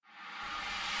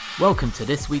Welcome to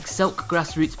this week's Selk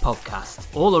Grassroots podcast,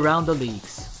 all around the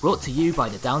leagues, brought to you by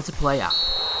the Down to Play app.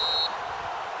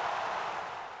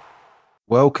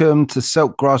 Welcome to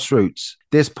Selk Grassroots.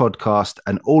 This podcast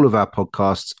and all of our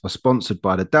podcasts are sponsored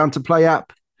by the Down to Play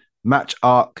app, Match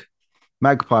Arc,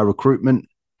 Magpie Recruitment,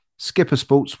 Skipper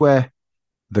Sportswear,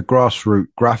 the Grassroot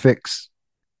Graphics,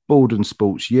 Baldon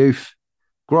Sports Youth,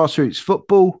 Grassroots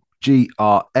Football,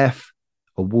 GRF,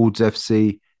 Awards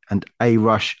FC, and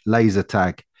A-Rush Laser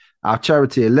Tag. Our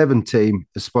Charity 11 team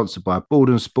is sponsored by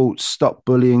Baldon Sports Stop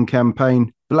Bullying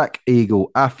Campaign, Black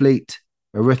Eagle Athlete,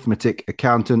 Arithmetic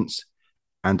Accountants,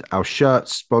 and our shirt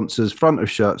sponsors, front of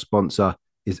shirt sponsor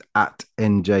is at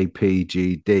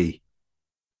NJPGD.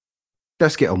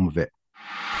 Let's get on with it.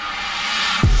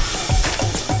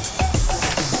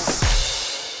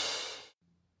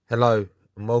 Hello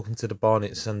and welcome to the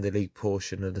Barnet Sunday League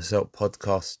portion of the Selk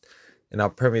podcast. In our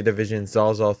Premier Division,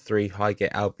 Zaza 3,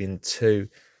 Highgate Albion 2,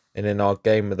 and in our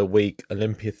game of the week,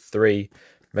 Olympia 3,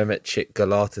 Mehmetçik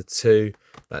Galata 2.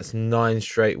 That's 9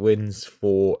 straight wins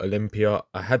for Olympia.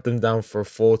 I had them down for a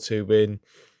 4-2 win.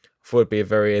 I thought it'd be a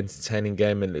very entertaining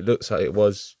game, and it looks like it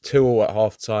was. 2-2 at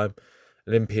half-time.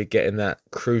 Olympia getting that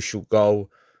crucial goal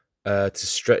to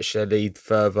stretch their lead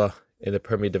further in the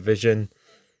Premier Division.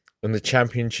 In the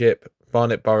Championship,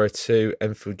 Barnet Borough 2,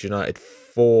 Enfield United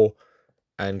 4,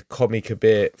 and Komi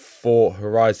Kabir 4,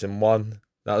 Horizon 1.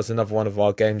 That was another one of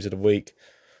our games of the week.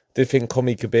 Did think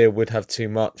Komi Kabir would have too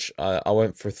much. I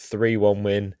went for a 3-1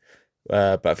 win,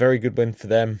 but a very good win for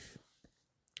them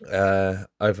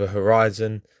over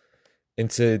Horizon.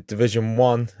 Into Division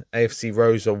 1, AFC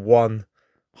Rosa 1,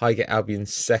 Highgate Albion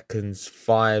seconds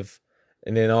 5.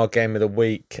 And in our game of the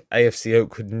week, AFC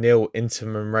Oakwood 0, Inter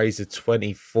Manresa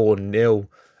 24-0.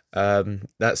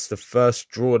 That's the first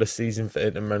draw of the season for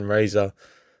Inter Manresa.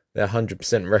 Their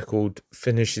 100% record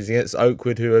finishes against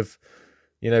Oakwood, who have,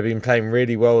 been playing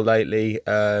really well lately.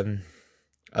 I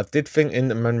did think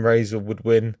Inter Manresa would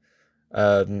win,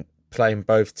 playing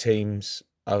both teams.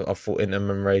 I thought Inter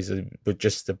Manresa were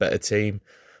just a better team.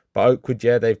 But Oakwood,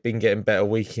 they've been getting better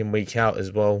week in, week out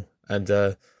as well.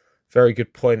 And very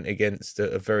good point against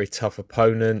a very tough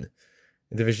opponent.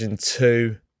 In Division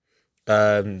 2,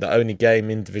 the only game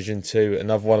in Division 2,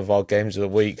 another one of our games of the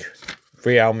week,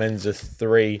 Real Menza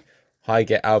 3,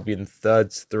 Highgate Albion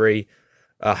Thirds 3.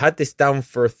 I had this down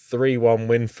for a 3-1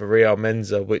 win for Real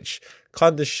Menza, which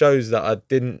kind of shows that I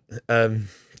didn't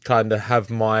kind of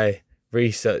have my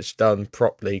research done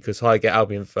properly, because Highgate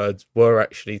Albion Thirds were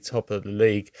actually top of the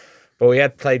league. But we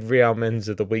had played Real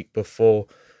Menza the week before,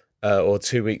 or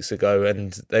 2 weeks ago,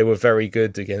 and they were very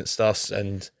good against us,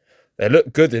 and they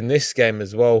looked good in this game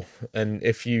as well. And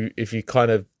if you kind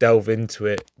of delve into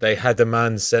it, they had a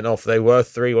man sent off. They were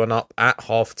 3-1 up at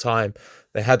half time.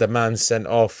 They had a man sent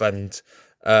off, and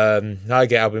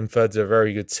Highgate Albion Thirds are a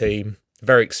very good team,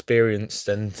 very experienced,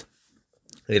 and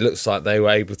it looks like they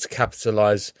were able to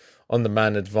capitalise on the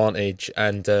man advantage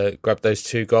and grab those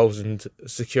 2 goals and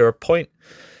secure a point.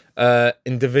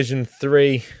 In Division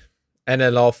 3,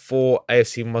 NLR 4,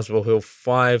 AFC Muswell Hill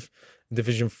 5.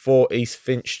 Division 4, East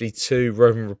Finchley 2,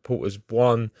 Roving Reporters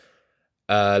 1,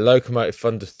 Locomotive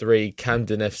Thunder 3,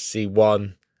 Camden FC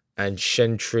 1, and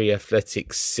Shentry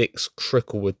Athletic 6,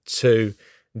 Cricklewood 2.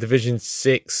 Division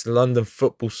 6, London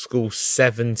Football School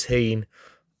 17,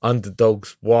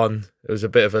 Underdogs 1. It was a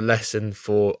bit of a lesson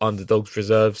for Underdogs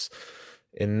reserves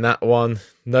in that one.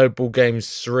 Noble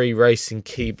Games 3, Racing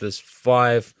Keeblers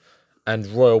 5, and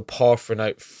Royal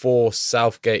Parthenope 4,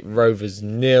 Southgate Rovers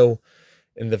 0.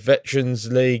 In the Veterans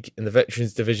League, in the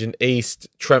Veterans Division East,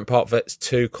 Trent Park Vets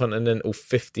 2, Continental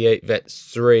 58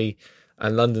 Vets 3,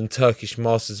 and London Turkish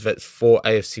Masters Vets 4,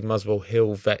 AFC Muswell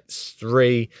Hill Vets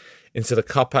 3. Into the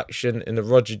Cup action, in the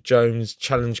Roger Jones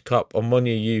Challenge Cup,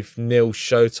 Omonia Youth 0,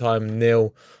 Showtime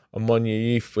 0, Omonia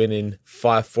Youth winning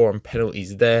 5-4 on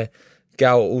penalties there.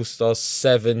 Gal All-Stars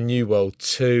 7, New World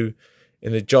 2.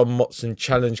 In the John Motson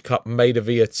Challenge Cup,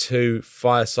 Maidavia 2,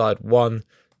 Fireside 1,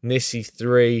 Nissi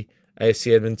 3,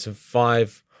 AFC Edmonton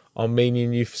 5,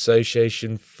 Armenian Youth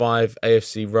Association 5,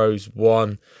 AFC Rose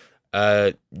 1.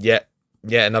 Yet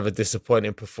another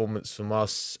disappointing performance from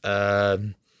us.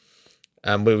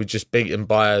 And we were just beaten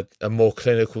by a more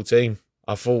clinical team.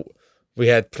 I thought we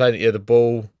had plenty of the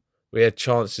ball. We had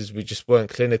chances. We just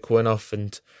weren't clinical enough.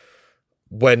 And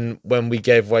when we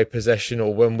gave away possession,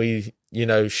 or when we,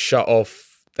 shut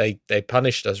off, they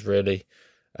punished us, really.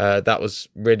 That was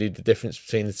really the difference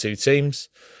between the two teams.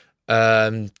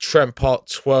 Trent Park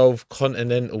 12,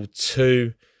 Continental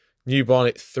 2, New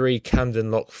Barnet 3,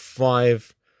 Camden Lock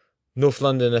 5, North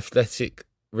London Athletic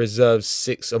Reserves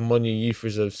 6, Omonia Youth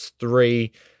Reserves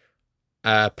 3,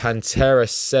 Pantera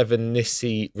 7,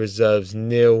 Nissi Reserves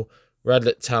 0,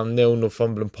 Radlett Town 0,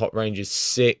 Northumberland Pot Rangers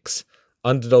 6,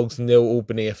 Underdogs 0,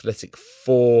 Albany Athletic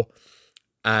 4,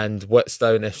 and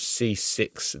Whetstone FC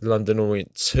 6, London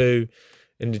Orient 2.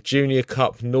 In the Junior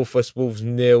Cup, Northwest Wolves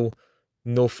 0,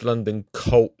 North London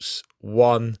Colts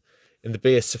 1. In the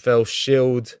BSFL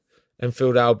Shield,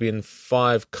 Enfield Albion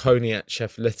 5, Coniac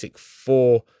Athletic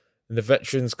 4. In the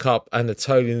Veterans Cup,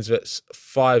 Anatolians Vets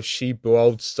 5, Shebu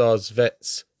Old Stars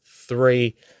Vets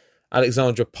 3,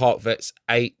 Alexandra Park Vets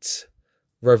 8,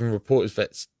 Roving Reporters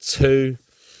Vets 2.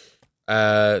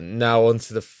 Now on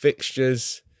to the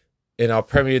fixtures. In our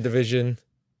Premier Division,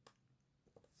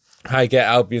 Highgate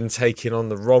Albion taking on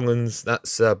the Wrong'uns.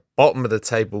 That's a bottom of the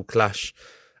table clash.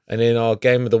 And in our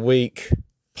Game of the Week,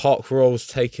 Park Royals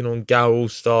taking on Gower All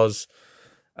Stars.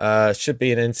 Should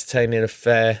be an entertaining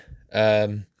affair.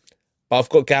 But I've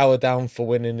got Gower down for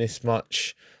winning this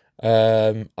match.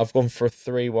 I've gone for a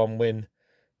 3-1 win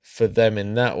for them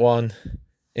in that one.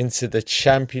 Into the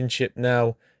Championship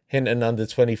now. Hinton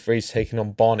Under-23s taking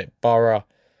on Barnet Borough.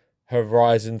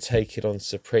 Horizon taking on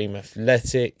Supreme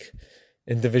Athletic.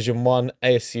 In Division 1,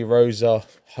 AFC Rosa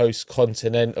host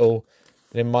Continental.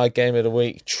 And in my Game of the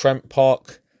Week, Trent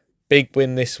Park. Big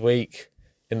win this week.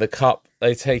 In the Cup,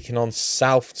 they're taking on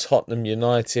South Tottenham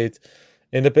United.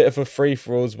 In a bit of a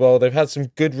free-for-all as well. They've had some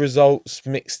good results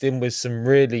mixed in with some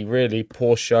really, really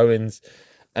poor showings.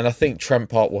 And I think Trent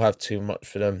Park will have too much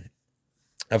for them.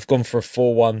 I've gone for a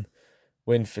 4-1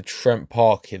 win for Trent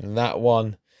Park in that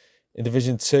one. In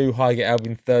Division 2, Highgate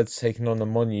Albion thirds taking on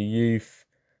Ammonia Youth.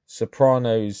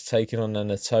 Sopranos taking on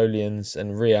Anatolians.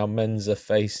 And Real Menza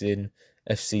facing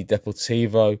FC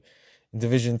Deportivo. In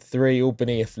Division 3,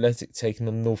 Albany Athletic taking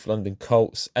on North London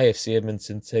Colts. AFC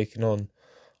Edmonton taking on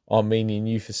Armenian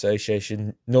Youth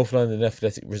Association, North London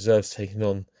Athletic Reserves taking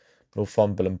on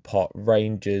Northumberland Park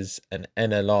Rangers, and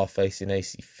NLR facing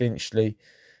AC Finchley.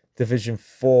 Division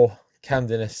 4,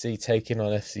 Camden FC taking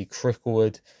on FC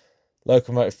Cricklewood,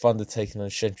 Locomotive Thunder taking on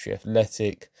Shentry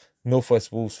Athletic,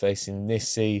 Northwest Wolves facing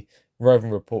Nissi,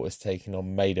 Roving Reporters taking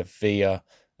on Maida Villa,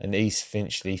 and East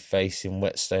Finchley facing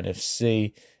Whetstone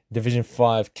FC. Division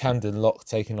 5, Camden Lock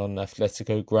taking on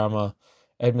Athletico Grammar,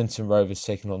 Edmonton Rovers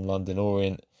taking on London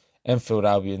Orient, Enfield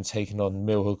Albion taking on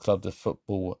Mill Hill Club de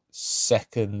Football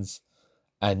seconds,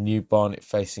 and New Barnet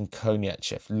facing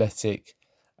Coniac Athletic.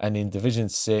 And in Division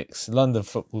 6, London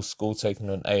Football School taking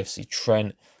on AFC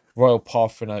Trent, Royal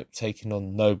Parthenope taking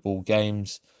on Noble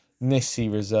Games,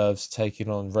 Nissi Reserves taking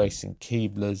on Racing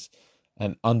Keeblers,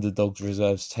 and Underdogs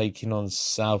Reserves taking on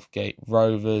Southgate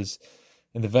Rovers.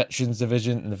 In the Veterans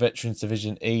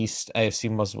Division East,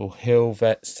 AFC Muswell Hill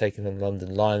Vets taking on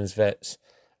London Lions Vets,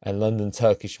 and London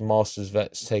Turkish Masters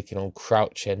Vets taking on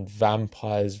Crouch End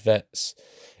Vampires Vets.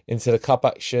 Into the Cup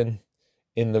action,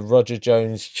 in the Roger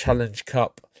Jones Challenge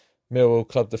Cup, Millwall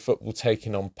Club de Football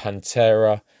taking on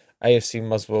Pantera, AFC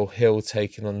Muswell Hill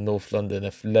taking on North London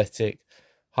Athletic,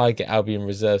 Highgate Albion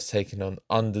Reserves taking on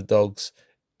Underdogs,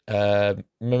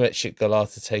 Mehmetchik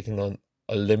Galata taking on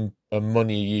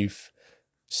Ammonia Youth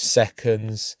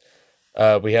seconds.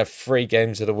 We have 3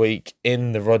 games of the week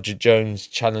in the Roger Jones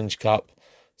Challenge Cup,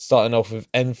 starting off with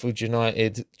Enfield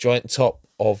United, joint top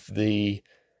of the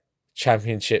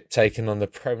Championship, taking on the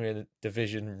Premier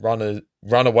Division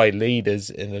runaway leaders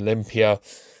in Olympia.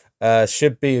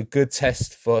 Should be a good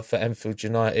test for Enfield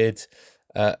United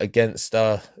against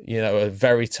a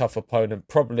very tough opponent,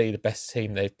 probably the best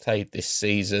team they've played this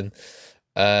season.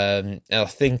 And I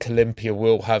think Olympia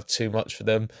will have too much for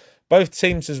them. Both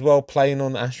teams as well playing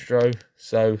on Astro,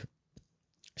 so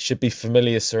should be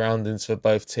familiar surroundings for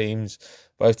both teams.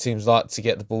 Both teams like to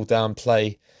get the ball down,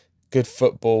 play good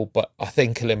football, but I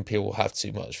think Olympia will have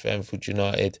too much for Enfield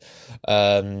United.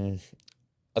 I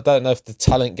don't know if the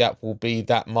talent gap will be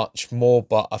that much more,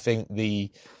 but I think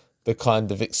the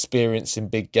kind of experience in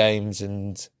big games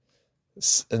and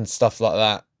stuff like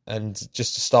that, and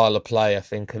just the style of play, I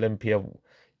think Olympia,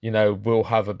 will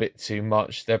have a bit too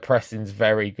much. Their pressing's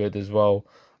very good as well.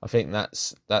 I think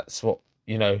that's what,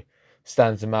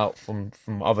 stands them out from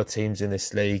other teams in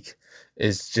this league,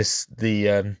 is just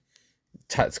the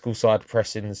tactical side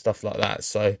pressing and stuff like that.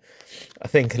 So I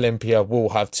think Olympia will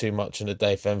have too much in a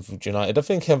day for Enfield United. I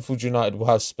think Enfield United will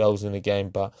have spells in the game,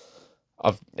 but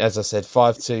as I said,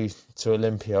 5-2 to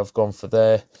Olympia. I've gone for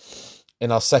there.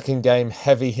 In our second game,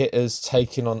 Heavy Hitters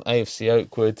taking on AFC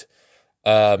Oakwood.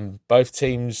 Both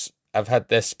teams have had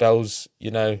their spells,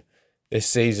 this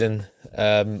season.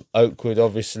 Oakwood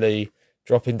obviously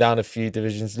dropping down a few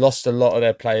divisions, lost a lot of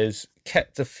their players,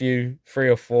 kept a few, 3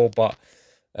 or 4, but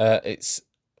it's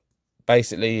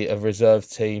basically a reserve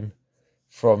team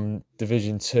from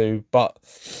Division 2. But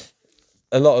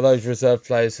a lot of those reserve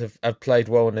players have played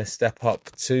well in their step up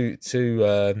to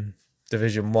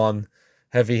Division 1.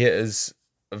 Heavy Hitters,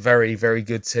 a very, very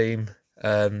good team.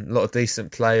 A lot of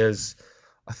decent players.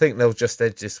 I think they'll just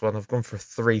edge this one. I've gone for a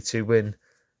 3-2 win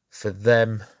for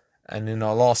them. And in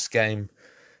our last game,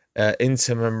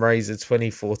 Inter Manresa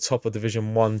 24, top of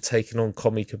Division 1, taking on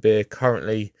Komi Kabir,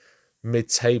 currently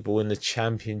mid-table in the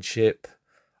championship.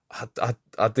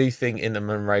 I do think Inter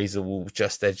Manresa will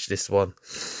just edge this one.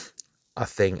 I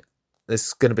think this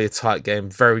is going to be a tight game,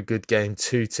 very good game.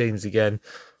 Two teams again.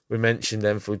 We mentioned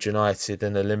Enfield United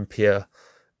and Olympia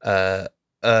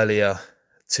earlier.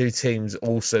 Two teams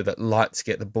also that like to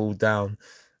get the ball down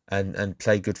and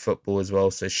play good football as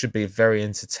well. So it should be a very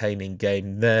entertaining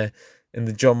game there. In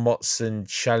the John Motson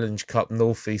Challenge Cup,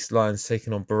 North East Lions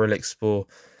taking on Barillikspor.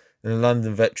 In the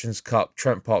London Veterans Cup,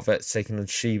 Trent Park Vets taking on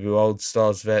Shibu Old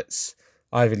Stars Vets.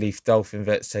 Ivy Leaf Dolphin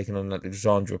Vets taking on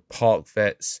Alexandra Park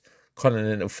Vets.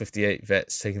 Continental 58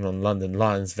 Vets taking on London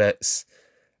Lions Vets.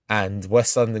 And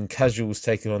West London Casuals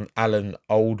taking on Allen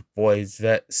Old Boys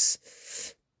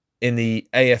Vets. In the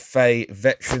AFA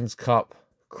Veterans Cup,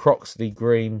 Croxley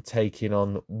Green taking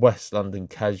on West London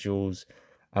Casuals.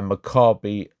 And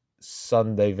Maccabi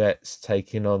Sunday Vets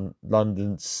taking on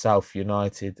London South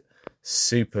United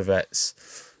Super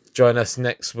Vets. Join us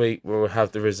next week where we'll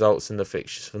have the results and the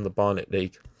fixtures from the Barnet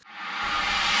League.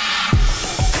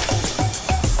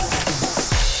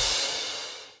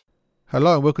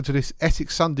 Hello and welcome to this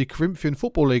Essex Sunday Corinthian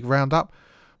Football League roundup.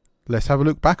 Let's have a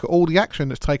look back at all the action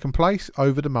that's taken place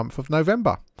over the month of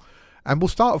November. And we'll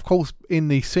start, of course, in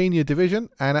the senior division.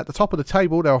 And at the top of the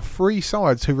table, there are three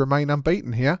sides who remain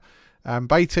unbeaten here.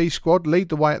 Beatty's squad lead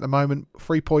the way at the moment,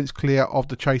 3 points clear of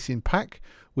the chasing pack,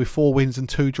 with 4 wins and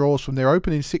 2 draws from their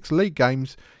opening 6 league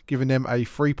games, giving them a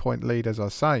 3-point lead, as I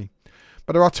say.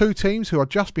 But there are 2 teams who are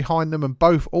just behind them and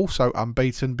both also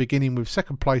unbeaten, beginning with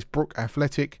second place Brook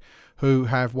Athletic, who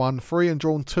have won 3 and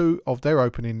drawn 2 of their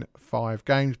opening 5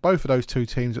 games. Both of those 2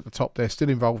 teams at the top, they're still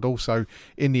involved also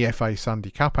in the FA Sunday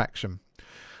Cup action.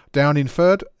 Down in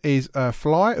third is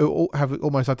Fly, who have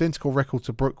almost identical record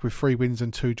to Brook with 3 wins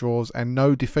and 2 draws and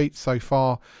no defeats so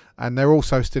far. And they're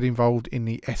also still involved in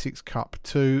the Essex Cup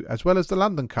too, as well as the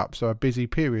London Cup, so a busy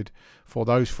period for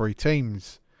those 3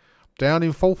 teams. Down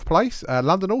in fourth place,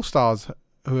 London All-Stars,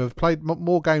 who have played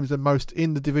more games than most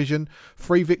in the division.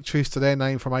 3 victories to their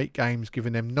name from 8 games,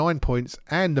 giving them 9 points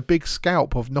and the big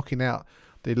scalp of knocking out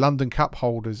the London Cup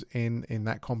holders in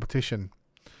that competition.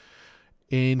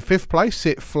 In fifth place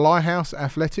sit Flyhouse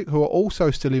Athletic, who are also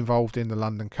still involved in the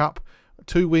London Cup.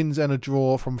 2 wins and a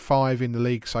draw from 5 in the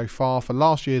league so far. For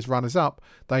last year's runners-up,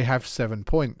 they have 7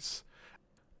 points.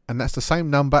 And that's the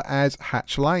same number as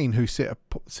Hatch Lane, who sit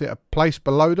a place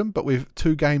below them, but with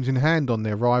 2 games in hand on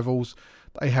their rivals.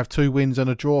 They have 2 wins and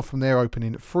a draw from their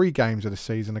opening 3 games of the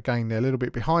season. Again, they're a little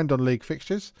bit behind on league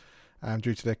fixtures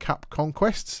due to their cup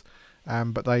conquests,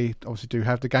 but they obviously do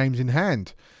have the games in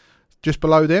hand. Just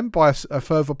below them, by a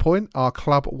further point, are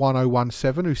Club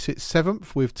 1017, who sits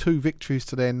 7th with 2 victories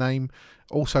to their name,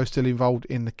 also still involved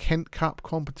in the Kent Cup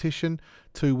competition,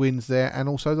 2 wins there, and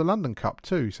also the London Cup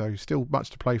too, so still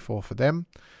much to play for them.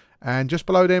 And just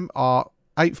below them are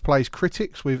 8th place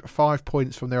Critics with 5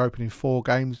 points from their opening 4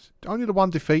 games, only the 1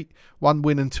 defeat, 1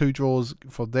 win and 2 draws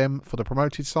for them, for the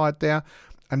promoted side there.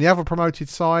 And the other promoted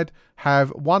side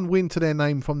have 1 win to their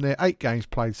name from their 8 games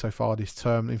played so far this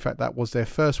term. In fact, that was their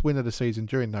first win of the season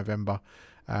during November.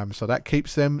 So that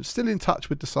keeps them still in touch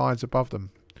with the sides above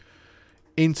them.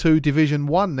 Into Division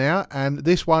 1 now, and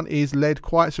this one is led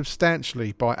quite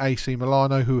substantially by AC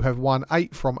Milano, who have won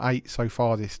 8 from 8 so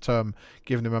far this term,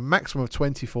 giving them a maximum of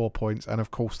 24 points. And of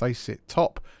course, they sit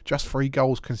top, just 3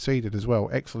 goals conceded as well.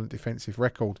 Excellent defensive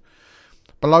record.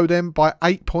 Below them, by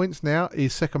 8 points now,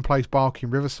 is second place Barking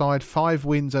Riverside. 5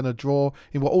 wins and a draw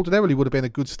in what ordinarily would have been a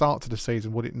good start to the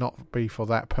season, would it not be for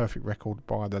that perfect record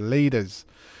by the leaders.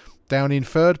 Down in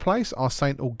third place are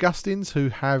St Augustine's, who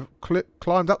have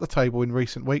climbed up the table in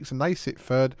recent weeks, and they sit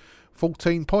third,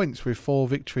 14 points with 4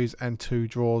 victories and 2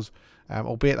 draws,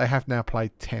 albeit they have now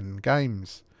played 10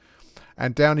 games.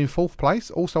 And down in fourth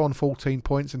place, also on 14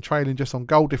 points and trailing just on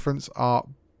goal difference, are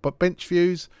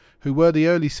Benchviews, who were the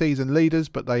early season leaders,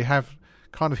 but they have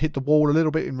kind of hit the wall a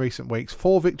little bit in recent weeks.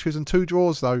 4 victories and 2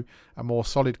 draws, though, a more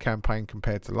solid campaign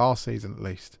compared to last season at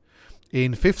least.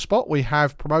 In fifth spot, we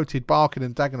have promoted Barking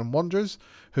and Dagenham Wanderers,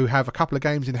 who have a couple of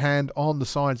games in hand on the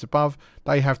sides above.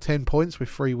 They have 10 points with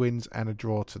 3 wins and a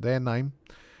draw to their name.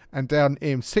 And down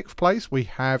in sixth place, we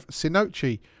have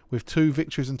Sinochi with 2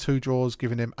 victories and 2 draws,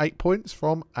 giving them 8 points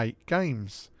from 8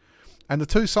 games. And the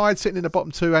 2 sides sitting in the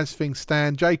bottom 2 as things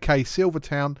stand, JK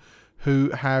Silvertown, who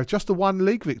have just the one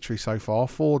league victory so far,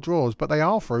 4 draws, but they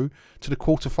are through to the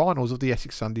quarter-finals of the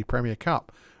Essex Sunday Premier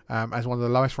Cup as one of the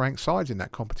lowest ranked sides in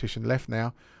that competition left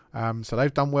now. So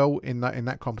they've done well in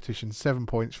that competition, 7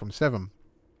 points from 7.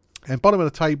 And bottom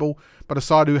of the table, but a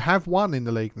side who have won in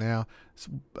the league now,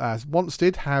 as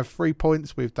Wanstead have 3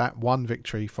 points with that 1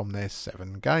 victory from their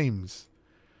 7 games.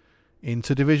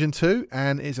 Into Division 2,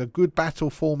 and it's a good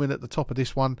battle forming at the top of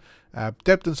this one.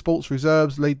 Debden Sports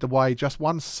Reserves lead the way, just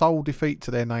 1 sole defeat to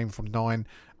their name from 9.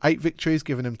 8 victories,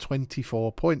 giving them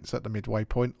 24 points at the midway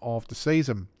point of the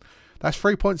season. That's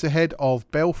 3 points ahead of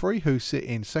Belfry, who sit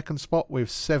in second spot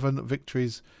with 7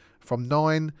 victories from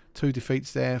 9. 2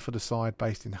 defeats there for the side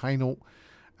based in Hainault.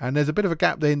 And there's a bit of a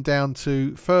gap then down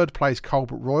to third place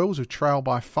Colbrook Royals, who trail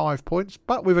by 5 points,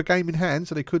 but with a game in hand,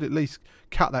 so they could at least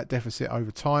cut that deficit over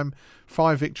time.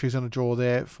 5 victories and a draw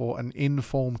there for an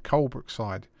in-form Colbrook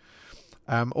side.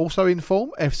 Also in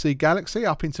form, FC Galaxy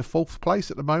up into 4th place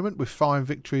at the moment with 5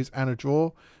 victories and a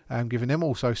draw, giving them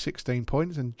also 16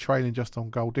 points and trailing just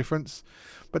on goal difference.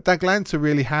 But Daglanta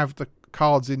really have the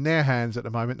cards in their hands at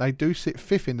the moment. They do sit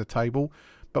 5th in the table,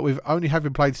 but with only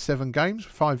having played 7 games,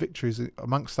 5 victories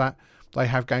amongst that, they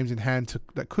have games in hand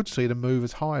that could see them move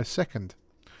as high as 2nd.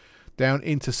 Down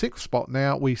into 6th spot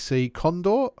now, we see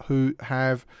Condor, who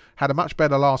have had a much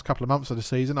better last couple of months of the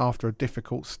season after a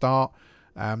difficult start.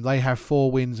 They have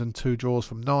 4 wins and 2 draws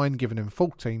from 9, giving them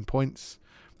 14 points.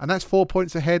 And that's 4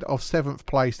 points ahead of 7th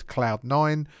placed Cloud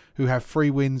 9, who have 3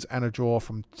 wins and a draw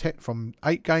from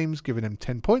 8 games, giving them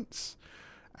 10 points.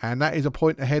 And that is a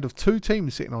point ahead of 2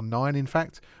 teams sitting on 9, in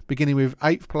fact, beginning with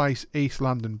 8th place East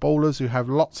London Ballers, who have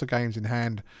lots of games in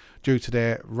hand due to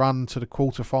their run to the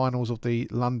quarter-finals of the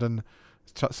London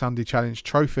Sunday Challenge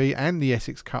Trophy and the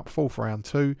Essex Cup 4th round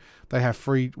 2. They have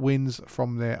 3 wins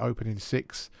from their opening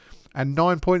 6. And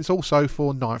 9 points also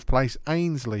for 9th place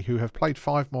Ainsley, who have played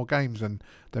 5 more games than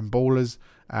Ballers,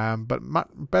 but much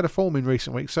better form in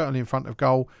recent weeks, certainly in front of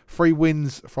goal. 3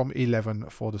 wins from 11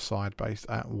 for the side based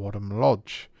at Wadham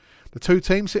Lodge. The 2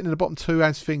 teams sitting in the bottom 2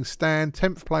 as things stand.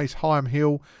 10th place Higham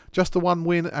Hill, just the 1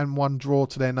 win and 1 draw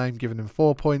to their name, giving them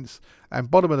 4 points.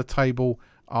 And bottom of the table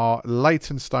are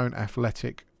Leytonstone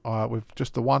Athletic, with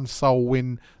just the 1 sole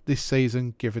win this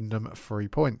season, giving them 3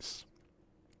 points.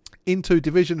 Into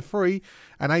Division 3,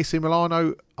 and AC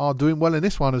Milano are doing well in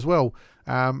this one as well.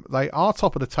 They are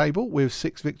top of the table with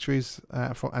 6 victories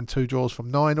and 2 draws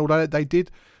from 9, although they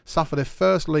did suffer their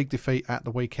first league defeat at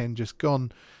the weekend just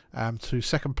gone to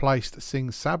 2nd placed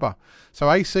Sing Saba. So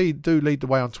AC do lead the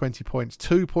way on 20 points,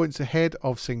 2 points ahead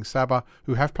of Sing Saba,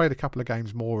 who have played a couple of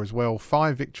games more as well.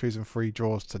 5 victories and 3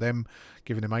 draws to them,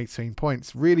 giving them 18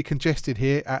 points. Really congested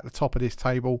here at the top of this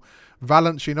table.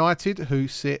 Valence United, who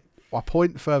sit a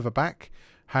point further back,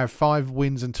 have 5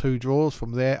 wins and 2 draws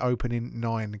from their opening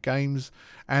 9 games,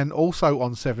 and also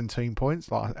on 17 points,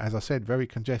 like as I said, very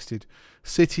congested.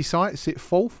 City Sight sit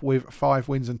 4th with 5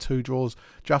 wins and 2 draws,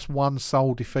 just 1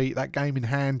 sole defeat. That game in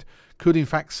hand could in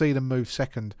fact see them move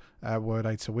 2nd were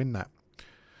they to win that.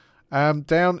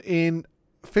 Down in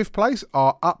 5th place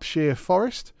are Upshire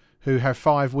Forest, who have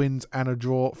 5 wins and a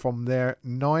draw from their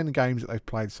 9 games that they've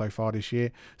played so far this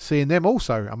year, seeing them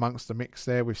also amongst the mix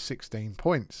there with 16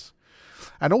 points.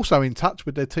 And also in touch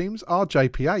with their teams are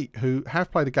JP8, who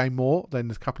have played a game more than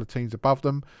a couple of teams above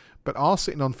them, but are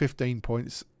sitting on 15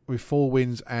 points with 4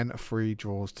 wins and 3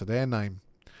 draws to their name.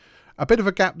 A bit of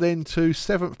a gap then to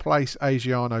 7th place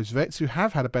Asianos Vets, who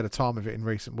have had a better time of it in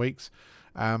recent weeks.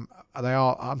 They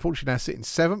are unfortunately now sitting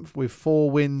 7th with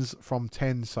 4 wins from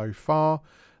 10 so far.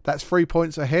 That's 3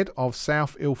 points ahead of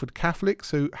South Ilford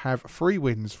Catholics, who have 3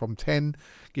 wins from 10,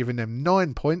 giving them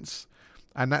 9 points.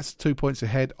 And that's 2 points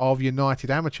ahead of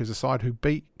United Amateurs, a side who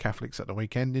beat Catholics at the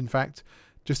weekend. In fact,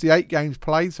 just the 8 games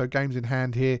played, so games in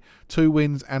hand here, 2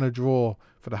 wins and a draw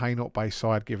for the Hainault-based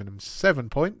side, giving them 7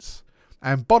 points.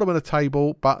 And bottom of the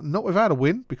table, but not without a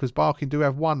win, because Barking do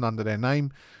have 1 under their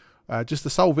name. Just the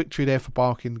sole victory there for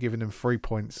Barking, giving them 3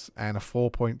 points and a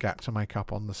 4-point gap to make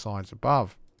up on the sides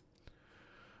above.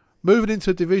 Moving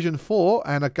into Division 4,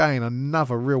 and again,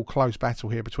 another real close battle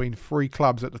here between 3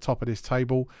 clubs at the top of this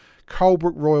table.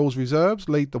 Colbrook Royals Reserves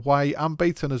lead the way,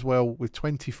 unbeaten as well, with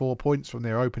 24 points from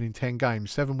their opening 10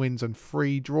 games. 7 wins and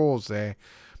 3 draws there.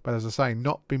 But as I say,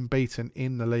 not been beaten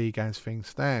in the league as things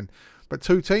stand. But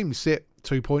 2 teams sit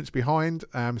 2 points behind,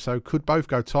 so could both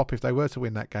go top if they were to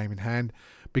win that game in hand.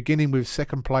 Beginning with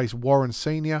 2nd place Warren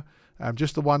Senior.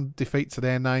 Just the 1 defeat to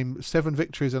their name, 7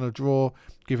 victories and a draw,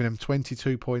 giving them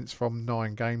 22 points from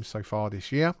 9 games so far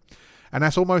this year. And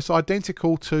that's almost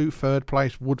identical to 3rd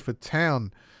place Woodford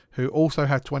Town, who also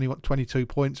have 22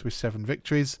 points with 7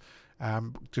 victories.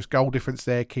 Just goal difference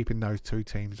there, keeping those 2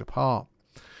 teams apart.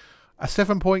 A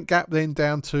 7-point gap then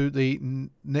down to the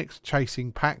next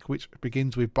chasing pack, which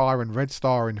begins with Byron Red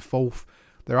Star in 4th.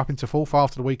 They're up into 4th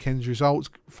after the weekend's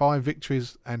results, 5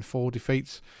 victories and 4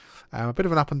 defeats. A bit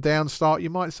of an up and down start,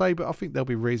 you might say, but I think they'll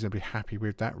be reasonably happy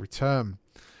with that return.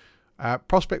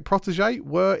 Prospect Protege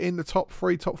were in the top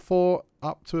 3, top 4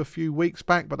 up to a few weeks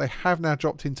back, but they have now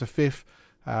dropped into 5th.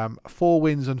 4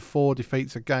 wins and 4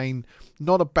 defeats again.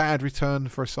 Not a bad return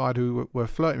for a side who were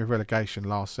flirting with relegation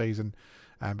last season,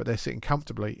 but they're sitting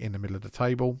comfortably in the middle of the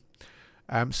table.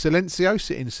 Silencio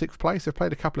sit in 6th place. They've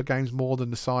played a couple of games more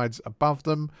than the sides above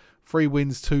them. 3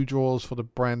 wins, 2 draws for the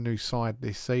brand new side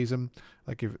this season.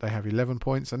 They have 11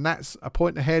 points, and that's a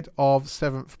point ahead of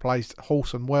 7th placed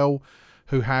Horse and Well,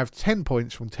 who have 10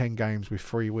 points from 10 games with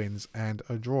 3 wins and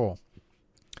a draw.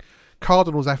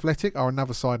 Cardinals Athletic are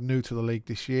another side new to the league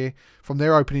this year. From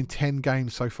their opening 10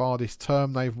 games so far this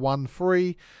term, they've won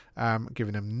 3,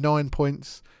 giving them 9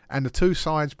 points. And the 2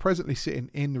 sides presently sitting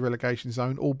in the relegation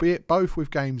zone, albeit both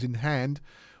with games in hand.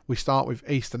 We start with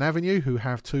Eastern Avenue, who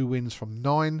have 2 wins from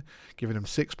 9, giving them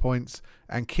 6 points.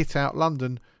 And Kit Out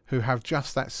London, who have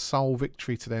just that sole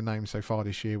victory to their name so far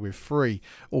this year with 3.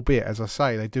 Albeit, as I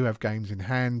say, they do have games in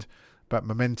hand, but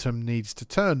momentum needs to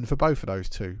turn for both of those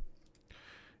 2.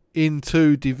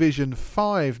 Into Division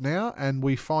 5 now, and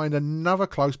we find another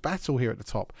close battle here at the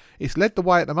top. It's led the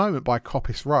way at the moment by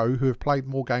Coppice Row, who have played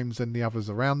more games than the others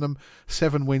around them.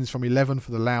 7 wins from 11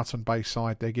 for the Loughton-based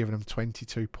side. They're giving them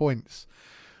 22 points.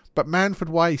 But Manford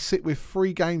Way sit with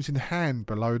 3 games in hand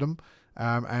below them,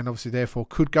 and obviously therefore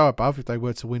could go above if they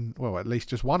were to win, well, at least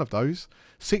just one of those.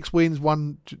 6 wins,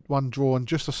 one draw, and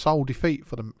just a sole defeat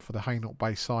for the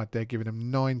Hainault-based side. They're giving them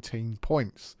 19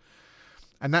 points.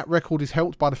 And that record is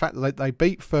helped by the fact that they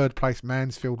beat 3rd place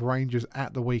Mansfield Rangers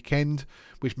at the weekend,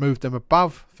 which moved them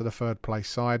above for the 3rd place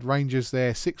side. Rangers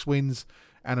there, 6 wins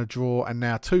and a draw, and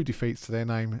now 2 defeats to their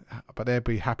name, but they'll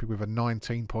be happy with a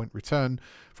 19-point return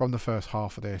from the first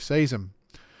half of their season.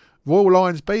 Royal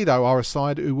Lions B, though, are a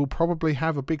side who will probably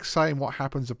have a big say in what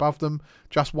happens above them.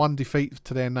 Just 1 defeat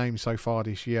to their name so far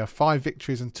this year, 5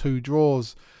 victories and 2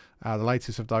 draws. The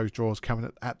latest of those draws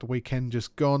coming at the weekend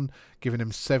just gone, giving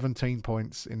them 17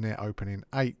 points in their opening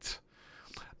 8.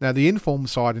 Now, the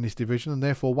informed side in this division, and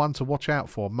therefore one to watch out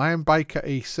for, Mayan Baker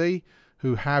EC,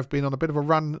 who have been on a good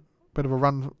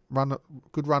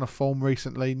run of form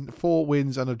recently. 4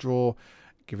 wins and a draw,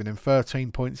 giving them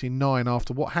 13 points in 9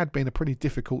 after what had been a pretty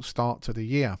difficult start to the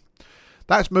year.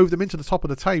 That's moved them into the top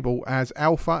of the table, as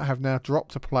Alpha have now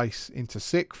dropped a place into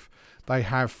 6th. They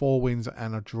have 4 wins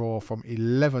and a draw from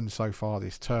 11 so far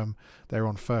this term. They're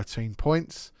on 13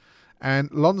 points.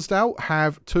 And Lonsdale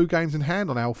have 2 games in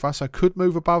hand on Alpha, so could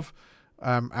move above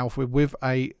Alpha with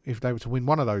if they were to win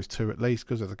one of those 2 at least,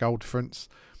 because of the goal difference.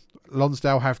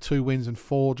 Lonsdale have 2 wins and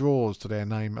 4 draws to their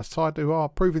name, a side who are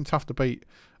proving tough to beat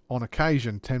on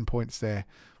occasion. 10 points there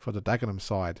for the Dagenham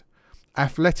side.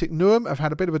 Athletic Newham have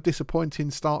had a bit of a disappointing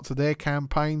start to their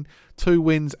campaign. 2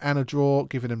 wins and a draw,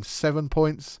 giving them 7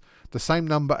 points. The same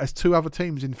number as 2 other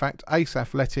teams, in fact, Ace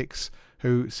Athletics,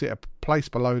 who sit a place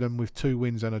below them with 2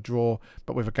 wins and a draw,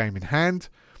 but with a game in hand.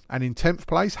 And in 10th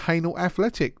place, Hainault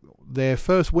Athletic, their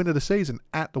first win of the season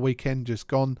at the weekend just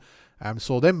gone,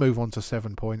 saw them move on to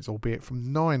 7 points, albeit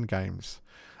from 9 games.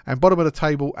 And bottom of the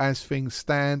table, as things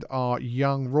stand, are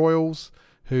Young Royals,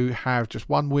 who have just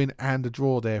 1 win and a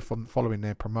draw there from following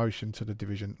their promotion to the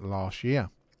division last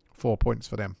year. 4 points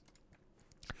for them.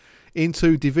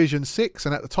 Into Division 6,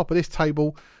 and at the top of this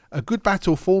table, a good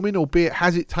battle forming, albeit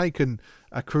has it taken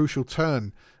a crucial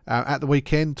turn. At the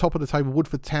weekend, top of the table,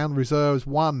 Woodford Town Reserves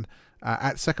won.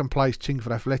 At 2nd place,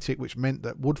 Chingford Athletic, which meant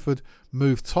that Woodford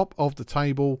moved top of the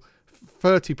table,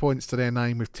 30 points to their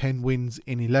name with 10 wins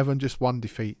in 11, just 1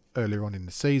 defeat earlier on in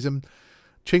the season.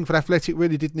 Chingford Athletic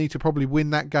really did need to probably win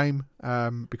that game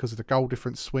because of the goal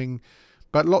difference swing.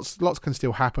 But lots can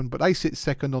still happen. But they sit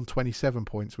 2nd on 27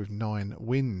 points with 9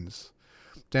 wins.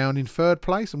 Down in 3rd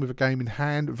place and with a game in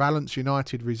hand, Valence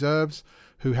United Reserves,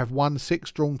 who have won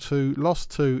 6, drawn 2,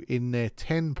 lost 2 in their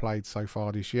 10 played so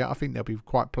far this year. I think they'll be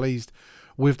quite pleased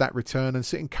with that return and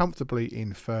sitting comfortably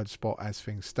in 3rd spot as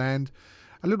things stand.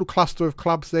 A little cluster of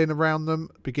clubs then around them,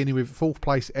 beginning with 4th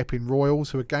place Epping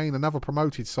Royals, who again another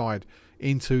promoted side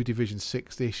into Division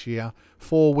 6 this year.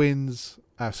 5 wins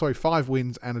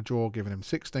and a draw, giving them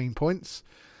 16 points.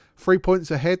 3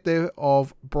 points ahead there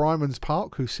of Bryman's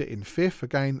Park, who sit in 5th.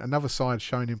 Again, another side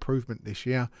showing improvement this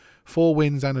year. 4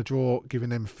 wins and a draw, giving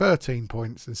them 13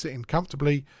 points and sitting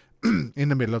comfortably in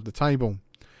the middle of the table.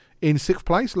 In 6th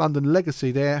place, London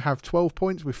Legacy there have 12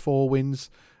 points with 4 wins.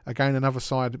 Again, another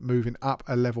side moving up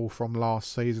a level from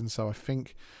last season, so I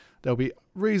think they'll be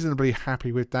reasonably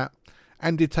happy with that.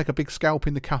 and did take a big scalp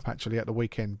in the Cup actually at the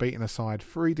weekend, beating a side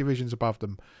 3 divisions above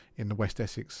them in the West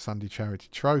Essex Sunday Charity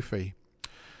Trophy.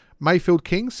 Mayfield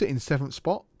Kings sit in 7th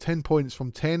spot, 10 points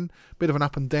from 10. Bit of an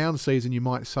up and down season, you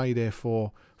might say, there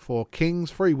for Kings.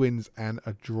 3 wins and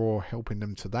a draw helping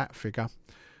them to that figure.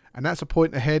 And that's a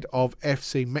point ahead of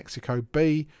FC Mexico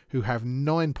B, who have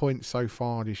 9 points so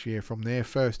far this year from their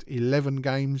first 11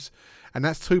 games. And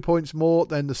that's 2 points more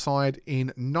than the side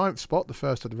in 9th spot, the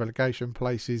first of the relegation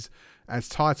places, as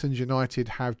Titans United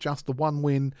have just the 1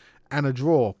 win and a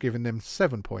draw, giving them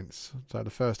 7 points. So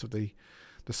the first of the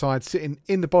side sitting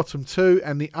in the bottom 2,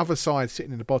 and the other side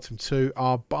sitting in the bottom 2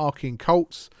 are Barking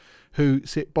Colts, who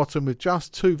sit bottom with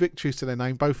just 2 victories to their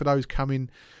name. Both of those coming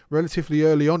relatively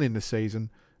early on in the season,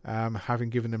 having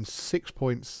given them 6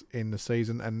 points in the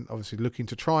season, and obviously looking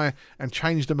to try and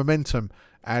change the momentum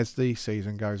as the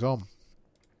season goes on.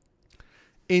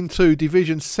 Into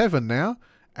Division 7 now,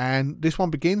 and this one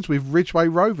begins with Ridgeway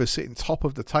Rovers sitting top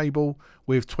of the table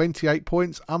with 28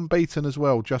 points, unbeaten as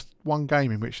well. Just 1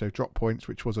 game in which they've dropped points,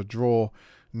 which was a draw.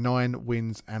 9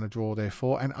 wins and a draw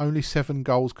therefore, and only 7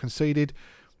 goals conceded.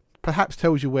 Perhaps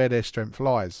tells you where their strength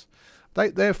lies.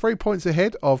 They're 3 points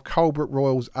ahead of Colbrook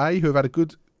Royals A, who have had a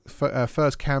good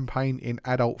first campaign in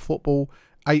adult football.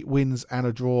 8 wins and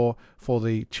a draw for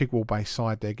the Chigwell-based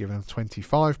side. They're giving them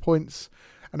 25 points.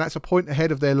 And that's a point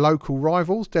ahead of their local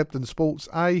rivals, Debden Sports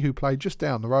A, who play just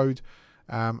down the road.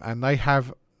 And they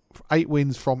have 8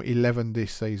 wins from 11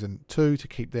 this season, 2 to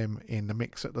keep them in the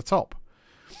mix at the top.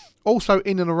 Also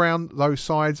in and around those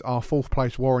sides are 4th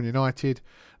place Warren United,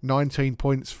 19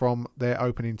 points from their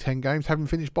opening 10 games, having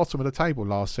finished bottom of the table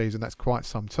last season. That's quite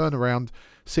some turnaround.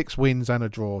 6 wins and a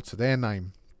draw to their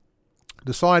name.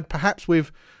 The side perhaps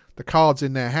with the cards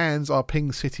in their hands are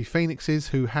Ping City Phoenixes,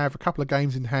 who have a couple of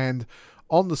games in hand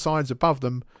on the sides above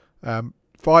them,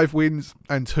 5 wins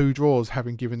and 2 draws,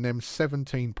 having given them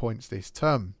 17 points this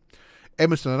term.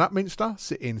 Emerson and Upminster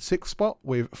sit in 6th spot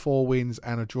with 4 wins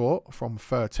and a draw from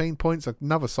 13 points.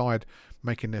 Another side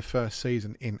making their first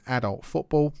season in adult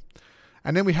football.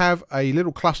 And then we have a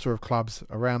little cluster of clubs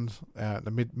around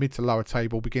the mid to lower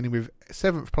table, beginning with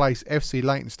 7th place FC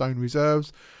Leytonstone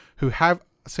Reserves, who have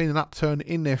seen an upturn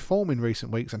in their form in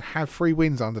recent weeks and have 3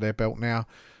 wins under their belt now.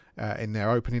 In their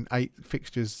opening 8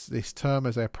 fixtures this term,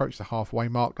 as they approach the halfway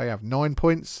mark, they have 9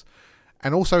 points.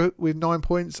 And also with 9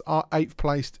 points are 8th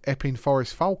placed Epping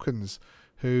Forest Falcons,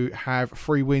 who have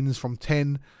 3 wins from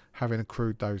 10, having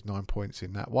accrued those 9 points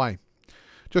in that way.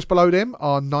 Just below them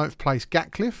are 9th place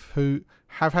Gatcliffe, who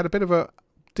have had a bit of a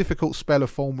difficult spell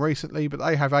of form recently, but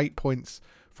they have 8 points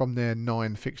from their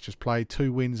 9 fixtures played,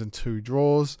 2 wins and 2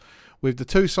 draws, with the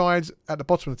 2 sides at the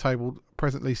bottom of the table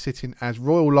presently sitting as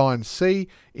Royal Lions C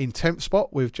in 10th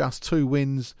spot with just 2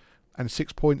 wins and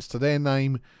 6 points to their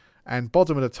name, and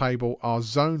bottom of the table are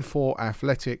Zone 4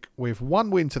 Athletic with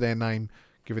 1 win to their name,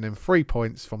 giving them 3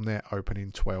 points from their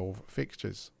opening 12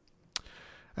 fixtures.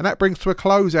 And that brings to a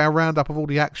close our roundup of all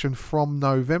the action from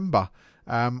November.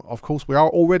 Of course, we are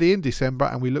already in December,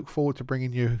 and we look forward to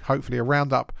bringing you hopefully a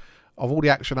roundup of all the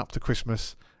action up to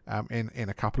Christmas in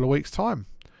a couple of weeks' time.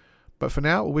 But for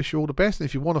now, we wish you all the best, and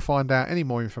if you want to find out any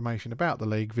more information about the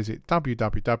league, visit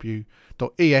www.escfl.co.uk.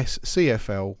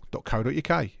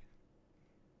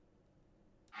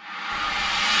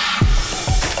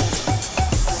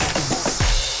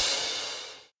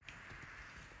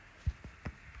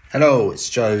 Hello, it's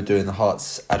Joe doing the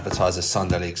Hearts Advertiser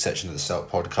Sunday League section of the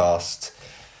Celt podcast.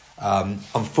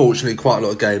 Unfortunately, quite a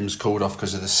lot of games called off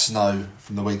because of the snow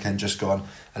from the weekend just gone.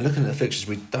 And looking at the fixtures,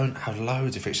 we don't have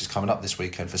loads of fixtures coming up this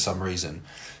weekend for some reason.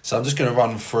 So I'm just going to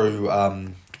run through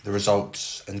the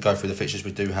results and go through the fixtures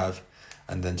we do have,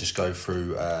 and then just go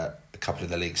through a couple of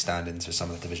the league stand-ins for some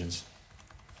of the divisions.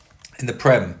 In the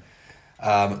Prem,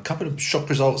 a couple of shock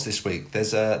results this week.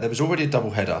 There was already a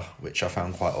double header, which I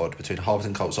found quite odd, between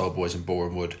Harpenden Colts Old Boys and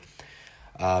Boreham Wood.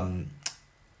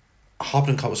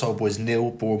 Harpenden Colts Old Boys 0,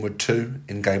 Boreham Wood 2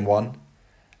 in game 1.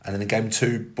 And then in game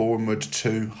 2, Boreham Wood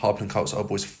 2, Harpenden Colts Old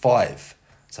Boys 5.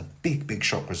 It's a big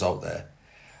shock result there.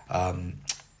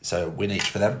 So win each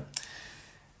for them.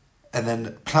 And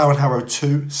then Plough and Harrow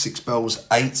 2, Six Bells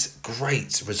 8.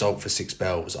 Great result for Six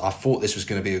Bells. I thought this was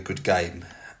going to be a good game.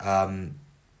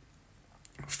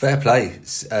 Fair play.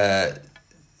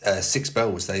 Six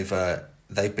Bells,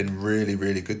 they've been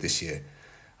really good this year.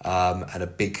 And a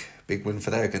big win for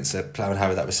there against Plough and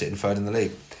Harrow that was sitting third in the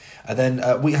league. And then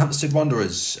Wheathampstead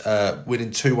Wanderers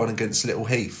winning 2-1 against Little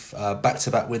Heath.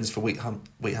 Back-to-back wins for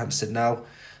Wheathampstead now.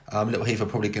 Little Heath are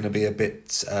probably going to be a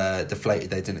bit deflated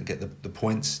they didn't get the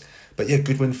points. But yeah,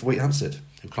 good win for Wheathampstead,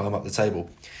 who climb up the table.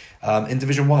 In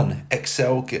Division 1,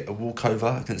 Excel get a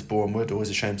walkover against Bournemouth,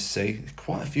 always a shame to see.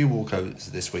 Quite a few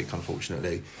walkovers this week,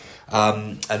 unfortunately.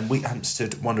 And Wheat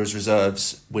Hampstead Wanderers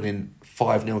reserves winning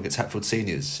 5-0 against Hatfield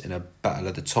Seniors in a battle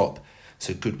at the top.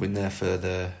 So good win there for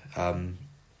the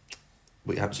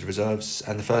Wheat Hampstead reserves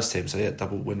and the first team. So yeah,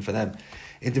 double win for them.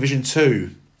 In Division 2,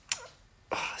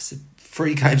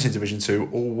 3 games in Division 2,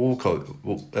 all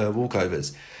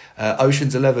walkovers.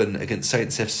 Oceans 11 against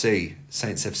Saints FC.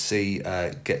 Saints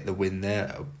FC get the win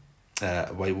there,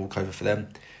 away walkover for them.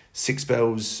 Six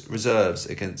Bells reserves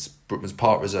against Brookman's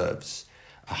Park reserves.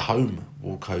 A home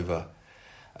walkover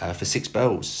for Six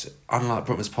Bells, unlike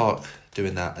Brookman's Park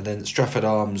doing that. And then Stratford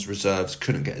Arms reserves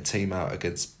couldn't get a team out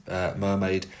against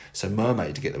Mermaid, so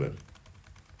Mermaid to get the win.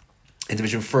 In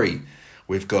Division 3,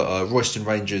 we've got Royston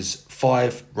Rangers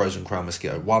 5, Rose and Crown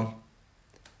Mosquito 1.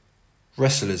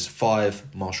 Wrestlers 5,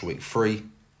 Marshallwick 3.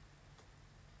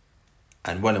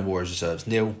 And Welland Warriors reserves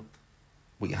 0.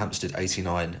 Wheat Hampstead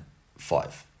 89,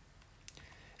 5.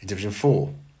 In Division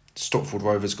 4, Stockford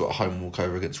Rovers got a home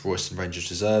walkover against Royston Rangers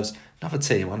reserves. Another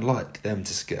team, unlike them,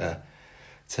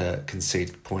 to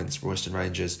concede points, Royston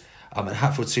Rangers. And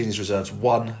Hatfield Seniors reserves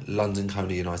 1, London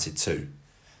Colney United 2.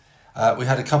 We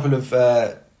had a couple of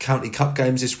County Cup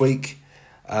games this week.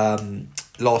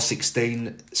 Last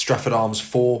 16, Stratford Arms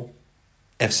 4,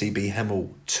 FCB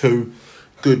Hemel 2.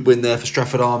 Good win there for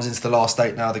Stratford Arms into the last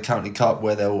 8 now, the County Cup,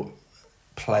 where they'll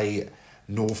play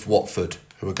North Watford,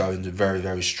 who are going very,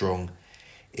 very strong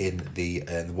in the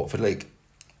Watford League.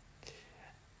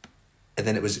 And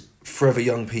then it was Forever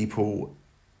Young People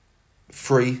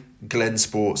 3, Glen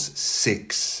Sports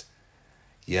 6.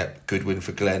 Yep, good win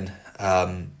for Glen.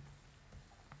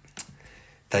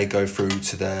 They go through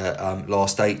to their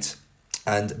last 8.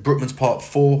 And Brookman's Park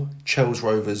 4, Chels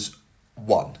Rovers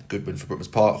 1. Good win for Brookman's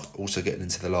Park, also getting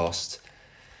into the last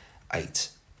 8.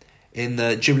 In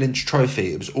the Jim Lynch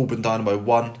Trophy, it was Auburn Dynamo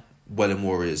 1, Welland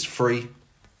Warriors 3.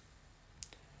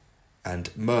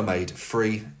 And Mermaid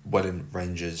 3, Welland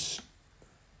Rangers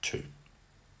 2.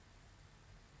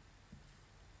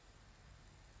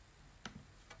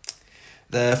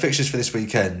 The fixtures for this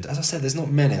weekend, as I said, there's not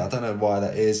many. I don't know why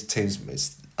that is.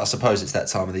 I suppose it's that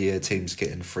time of the year. Teams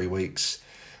getting 3 weeks.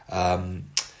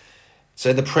 So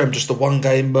in the Prem, just the one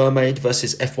game, Mermaid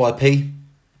versus FYP.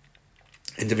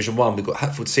 In Division 1, we've got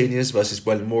Hatfield Seniors versus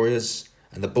Welland Warriors,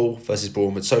 and the Bull versus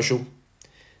Bournemouth Social.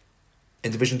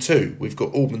 In Division 2, we've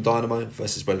got Auburn Dynamo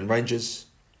versus Welland Rangers.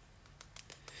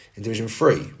 In Division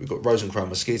 3, we've got Rose and Crown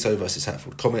Mosquito versus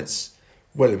Hatfield Comets,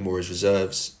 Welland Warriors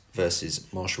Reserves versus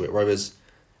Marshallwick Rovers.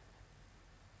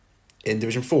 In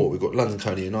Division 4, we've got London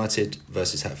Colney United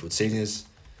versus Hatfield Seniors,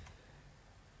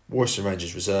 Royston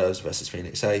Rangers Reserves versus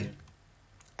Phoenix A,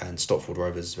 and Stockford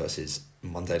Rovers versus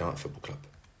Monday Night Football Club.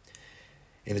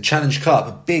 In the Challenge Cup,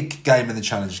 a big game in the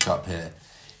Challenge Cup here.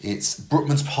 It's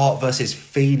Brookman's Park versus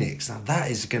Phoenix. Now that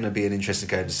is going to be an interesting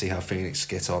game to see how Phoenix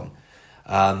get on.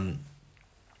 And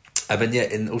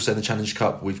then also in the Challenge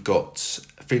Cup, we've got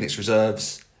Phoenix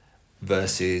Reserves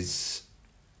versus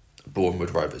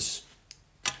Bournemouth Rovers,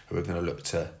 who are going to look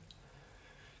to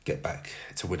get back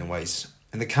to winning ways.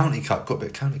 In the County Cup, got a bit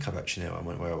of County Cup action here I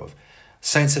went aware of.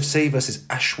 Saints FC versus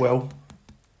Ashwell.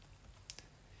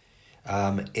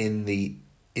 In the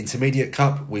Intermediate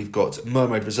Cup, we've got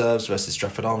Mermaid Reserves versus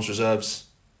Stratford Arms Reserves,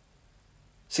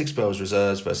 Six Bells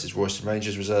Reserves versus Royston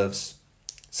Rangers Reserves,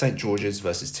 St George's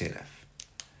versus TNF.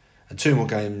 And 2 more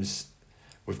games,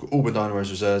 we've got Auburn Dynamos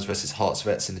Reserves versus Hearts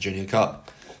Vets in the Junior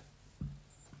Cup.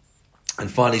 And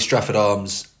finally, Stratford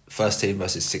Arms first team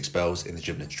versus Six Bells in the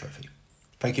Jim Lynch Trophy.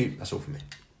 Thank you, that's all from me.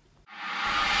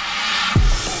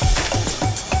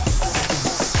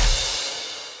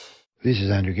 This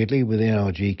is Andrew Gidley with the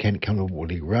NRG Kent County Football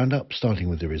League Roundup, starting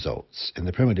with the results. In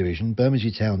the Premier Division, Bermondsey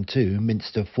Town 2,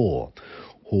 Minster 4,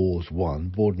 Hawes 1,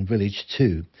 Borden Village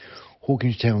 2,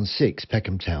 Hawkinge Town 6,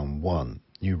 Peckham Town 1,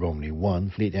 New Romney 1,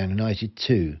 Fleet Down United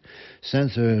 2,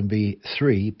 Sansa OMB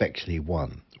 3, Bexley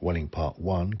 1, Welling Park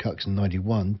 1, Cuxton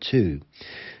 91 2,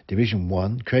 Division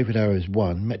 1, Crayford Arrows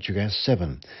 1, Metrogas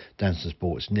 7, Danson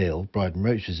Sports 0, Bryden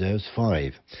Roach Reserves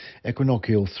 5,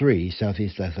 Equinoctial 3, South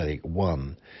East Athletic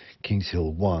 1, Kings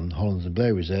Hill 1, Hollands and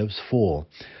Blair Reserves 4,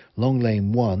 Long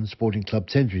Lane 1, Sporting Club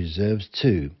Thamesbury Reserves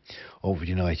 2, Oxford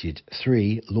United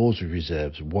 3, Lawswood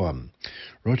Reserves 1,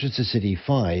 Rochester City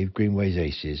 5, Greenways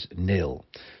Aces 0,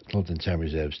 Clopton Town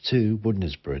Reserves 2,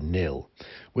 Woodnesborough 0,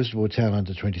 Whitstable Town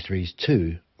Under 23s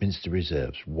 2, Minster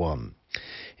Reserves 1.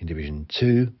 In Division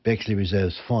 2, Bexley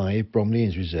Reserves 5, Bromley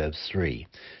Inns Reserves 3,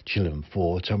 Chilham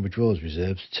 4, Tunbridge Wells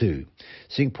Reserves 2,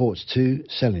 Cinque Ports 2,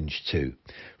 Sellinge 2,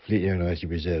 Fleet United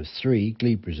Reserves 3,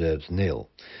 Glebe Reserves 0,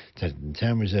 Teddington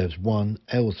Town Reserves 1,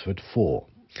 Aylesford 4,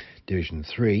 Division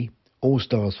 3, All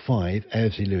Stars 5,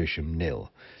 AFC Lewisham 0,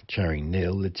 Charing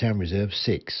 0, Leeds Town Reserves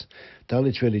 6,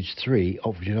 Dulwich Village 3,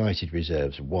 Oxford United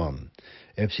Reserves 1,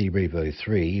 FC Revo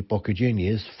 3, Boca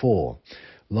Juniors 4,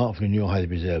 Larkfield and New Hythe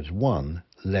Reserves 1,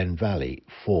 Len Valley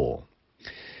 4.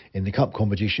 In the Cup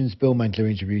competitions, Bill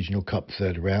Mantler Interregional Cup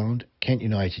third round, Kent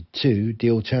United 2,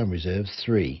 Deal Town Reserves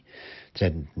 3,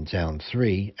 Teddington Town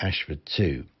 3, Ashford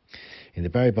 2. In the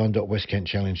Barry Bundott West Kent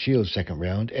Challenge Shield second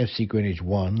round, FC Greenwich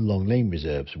 1, Long Lane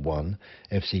Reserves 1,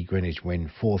 FC Greenwich win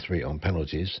 4-3 on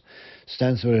penalties,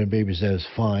 Stansford OMB Reserves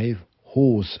 5,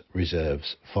 Hawes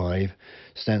Reserves 5,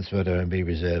 Stansford OMB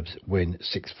Reserves win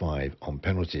 6-5 on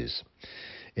penalties.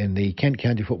 In the Kent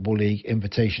County Football League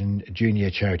Invitation Junior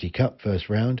Charity Cup first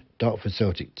round, Dartford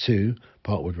Celtic 2,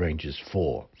 Parkwood Rangers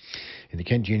 4. In the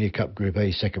Kent Junior Cup Group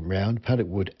A second round,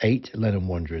 Paddockwood 8, Lenham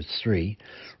Wanderers 3,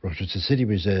 Rochester City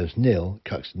Reserves 0,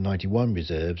 Cuxton 91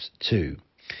 Reserves 2.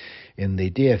 In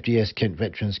the DFGS Kent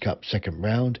Veterans Cup second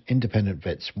round, Independent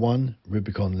Vets 1,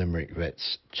 Rubicon Limerick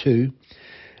Vets 2.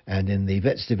 And in the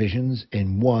Vets divisions,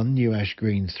 in 1, New Ash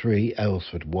Green 3,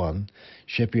 Aylesford 1,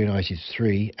 Sheppey United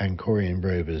 3, and Corian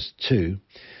Rovers 2,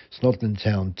 Snodland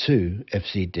Town 2,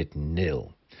 FC Ditton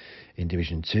 0. In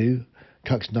Division 2,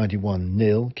 Cuxton 91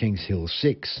 0, Kings Hill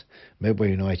 6, Medway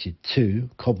United 2,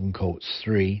 Cobham Colts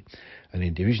 3, and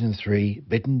in Division 3,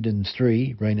 Bittenden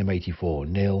 3, Rainham 84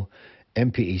 0,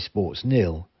 MPE Sports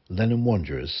 0, Lenham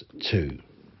Wanderers 2.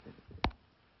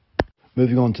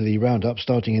 Moving on to the roundup,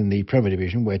 starting in the Premier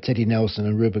Division, where Teddy Nelson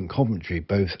and Ruben Coventry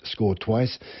both scored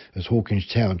twice as Hawkinge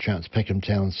Town trounced Peckham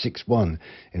Town 6-1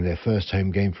 in their first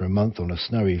home game for a month on a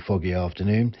snowy, foggy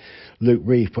afternoon. Luke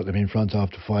Reeve put them in front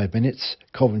after 5 minutes,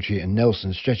 Coventry and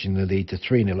Nelson stretching the lead to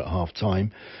 3-0 at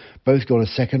half-time. Both got a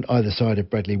second either side of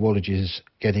Bradley Wallages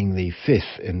getting the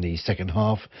fifth in the second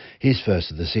half, his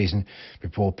first of the season,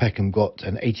 before Peckham got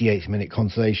an 88th minute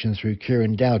consolation through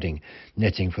Kieran Dowding,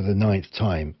 netting for the 9th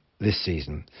time this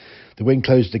season. The win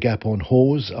closed the gap on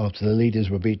Hawes after the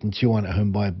leaders were beaten 2-1 at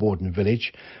home by Borden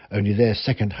Village, only their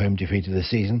second home defeat of the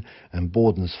season and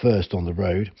Borden's first on the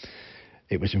road.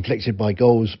 It was inflicted by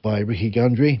goals by Ricky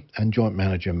Gundry and joint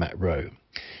manager Matt Rowe.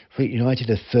 Fleet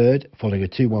United a third, following a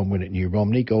 2-1 win at New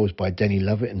Romney, goals by Denny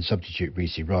Lovett and substitute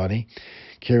Reece Rani.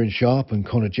 Kieran Sharp and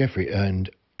Connor Jeffrey earned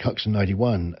Cuxton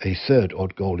 91 a third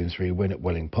odd goal in 3 win at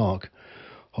Welling Park.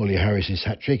 Holly Harris's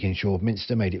hat-trick ensured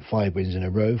Minster made it 5 wins in a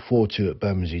row, 4-2 at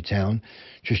Bermondsey Town.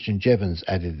 Tristan Jevons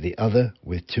added the other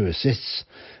with 2 assists,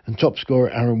 and top scorer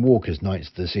Aaron Walker's 9th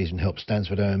of the season helped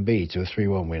Stansford OMB to a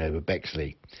 3-1 win over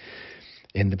Bexley.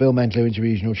 In the Bill Mantler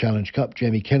Interregional Challenge Cup,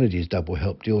 Jamie Kennedy's double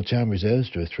helped Deal Town Reserves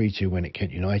to a 3-2 win at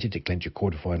Kent United to clinch a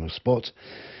quarter-final spot.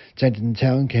 Teddington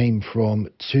Town came from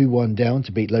 2-1 down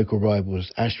to beat local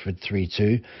rivals Ashford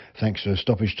 3-2, thanks to a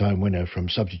stoppage time winner from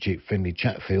substitute Finley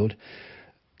Chatfield.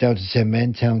 Down to 10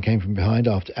 men, Town came from behind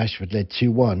after Ashford led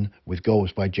 2-1 with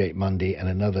goals by Jake Mundy and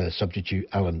another substitute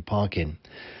Alan Parkin.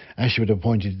 Ashford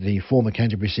appointed the former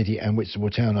Canterbury City and Whitstable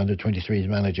Town under-23s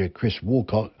manager Chris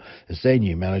Walcott as their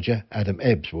new manager. Adam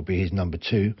Ebbs will be his number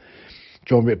 2.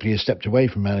 John Ripley has stepped away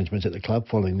from management at the club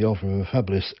following the offer of a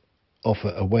fabulous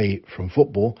offer away from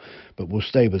football, but will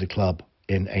stay with the club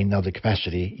in another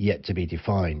capacity yet to be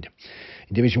defined.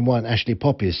 In Division 1, Ashley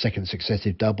Poppy's second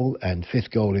successive double and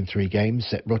 5th goal in 3 games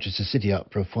set Rochester City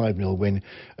up for a 5-0 win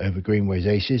over Greenway's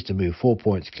Aces to move 4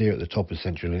 points clear at the top of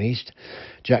Central and East.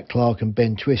 Jack Clark and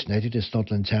Ben Twist netted as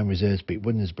Snodland Town Reserves beat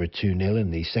Widnesborough 2-0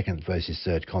 in the 2nd versus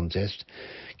 3rd contest.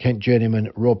 Kent journeyman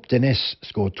Rob Dennis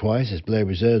scored twice as Blair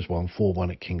Reserves won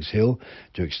 4-1 at Kings Hill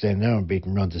to extend their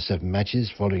unbeaten run to 7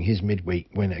 matches following his midweek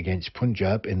win against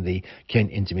Punjab in the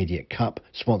Kent Intermediate Cup,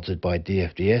 sponsored by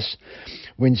DFDS.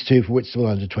 Wins 2 for Whitstable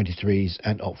under-23s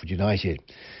and Oxford United.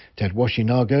 Ted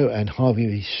Washinago and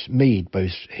Harvey Mead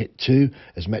both hit 2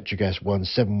 as Metrogas won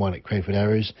 7-1 at Crayford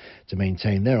Arrows to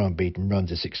maintain their unbeaten run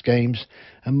to 6 games,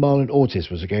 and Marlon Ortiz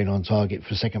was again on target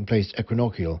for second place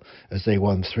Equinoctial as they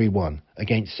won 3-1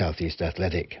 against South East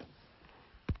Athletic.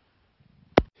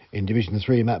 In Division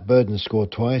 3, Matt Burden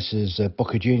scored twice as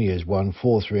Boca Juniors won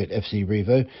 4-3 at FC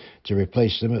Revo to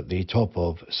replace them at the top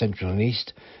of Central and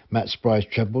East. Matt Spry's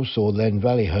treble saw Len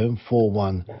Valley home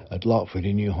 4-1 at Larkfield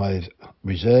in New Hythe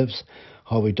Reserves.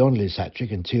 Harvey Donnelly's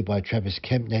hat-trick and 2 by Travis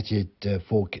Kemp netted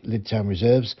for Leeds Town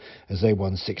Reserves as they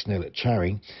won 6-0 at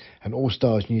Charing. And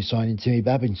All-Stars new signing Timmy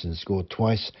Babington scored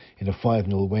twice in a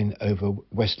 5-0 win over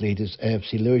West leaders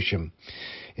AFC Lewisham.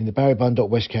 In the Barry Bundock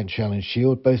West Kent Challenge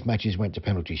Shield, both matches went to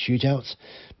penalty shootouts.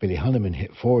 Billy Hunneman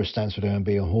hit 4 as Stansford OMB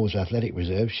and Hawes Athletic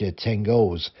Reserve shared 10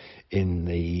 goals in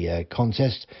the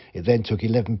contest. It then took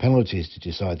 11 penalties to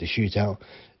decide the shootout,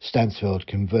 Stansfeld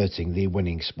converting the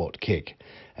winning spot kick.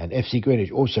 And FC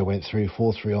Greenwich also went through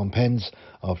 4-3 on pens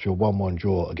after a 1-1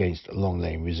 draw against Long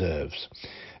Lane Reserves.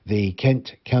 The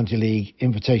Kent County League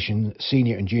Invitation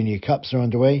Senior and Junior Cups are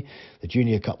underway. The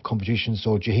Junior Cup competition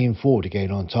saw Jaheim Ford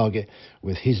again on target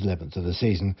with his 11th of the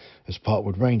season as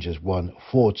Parkwood Rangers won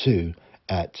 4-2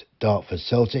 at Dartford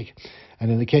Celtic. And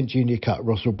in the Kent Junior Cup,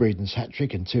 Russell Breeden's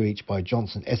hat-trick and 2 each by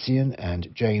Johnson Essien and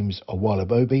James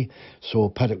Owalabobi saw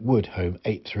Paddock Wood home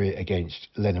 8-3 against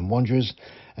Lennon Wanderers.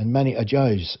 And Manny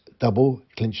Ajayi's double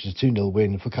clinched a 2-0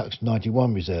 win for Cucks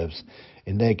 91 Reserves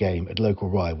in their game at local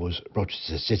rivals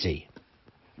Rochester City.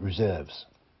 Reserves.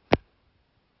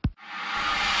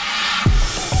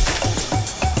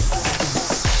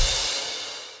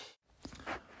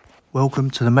 Welcome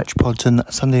to the Metropolitan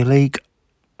Sunday League,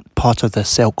 part of the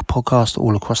Selk podcast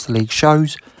all across the league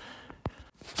shows.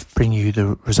 Bring you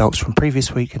the results from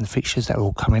previous week and the fixtures that are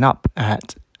all coming up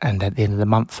at the end of the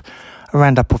month, a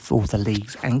roundup of all the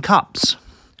leagues and cups.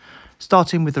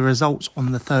 Starting with the results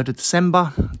on the 3rd of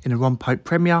December in the Ron Pope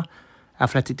Premier,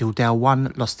 Athletic Dildale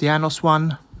 1, Los Llanos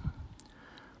 1.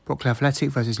 Brockley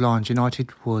Athletic versus Lions United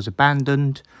was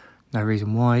abandoned, no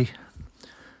reason why.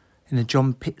 In the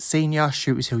John Pitt Senior,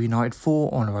 Shooters Hill United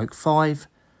 4, Honour Oak 5.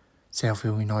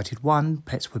 Southfield United 1,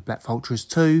 Petswood Black Vultures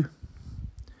 2.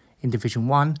 In Division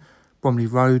 1, Bromley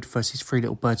Road versus Three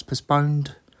Little Birds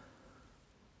postponed.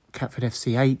 Catford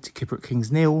FC 8, Kidbrooke Kings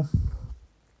 0.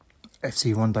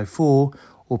 FC Rondo 4,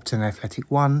 Orpington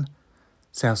Athletic 1.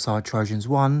 Southside Trojans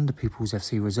 1, the People's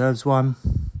FC Reserves 1.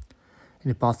 In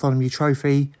the Bartholomew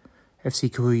Trophy, FC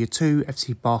Karuya 2,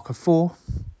 FC Barker 4.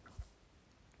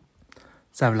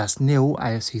 Zavalas 0,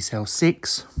 AFC Cell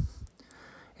 6.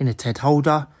 In the Ted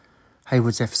Holder,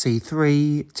 Haywards FC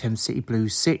 3, Thames City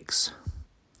Blues 6.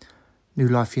 New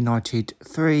Life United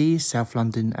 3, South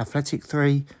London Athletic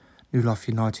 3. New Life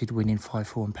United winning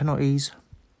 5-4 on penalties.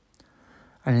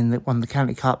 And in one of the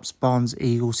County Cups, Barnes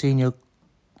Eagle Senior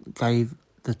gave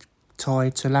the tie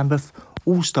to Lambeth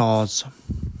All-Stars.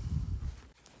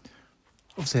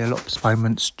 Obviously a lot of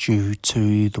postponements due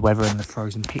to the weather and the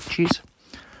frozen pitches.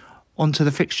 On to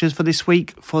the fixtures for this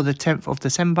week. For the 10th of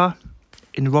December,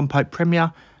 in the Ron Pope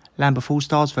Premier, Lambeth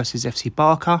All-Stars versus FC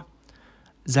Barker.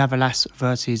 Zavalas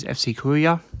versus FC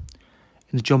Karuya.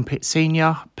 In the John Pitt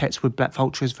Senior, Petswood Black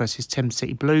Vultures versus Thames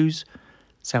City Blues.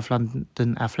 South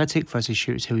London Athletic versus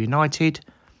Shooters Hill United.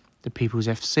 The People's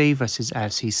FC versus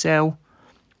AFC Cell.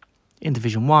 In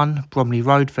Division 1, Bromley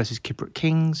Road versus Kidbrooke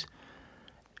Kings.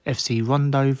 FC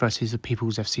Rondo versus the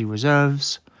People's FC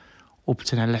Reserves.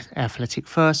 Orpington Athletic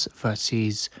First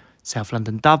versus South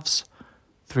London Doves.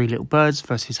 Three Little Birds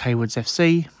versus Haywards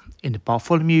FC. In the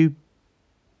Bartholomew,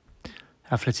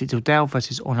 Athletic Dildale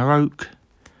versus Honour Oak.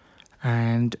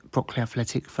 And Brockley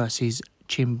Athletic versus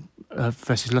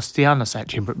Los Llanos at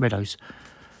Chimbrook Meadows.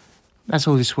 That's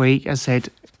all this week. As I said,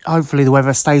 hopefully the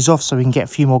weather stays off so we can get a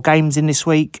few more games in this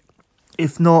week.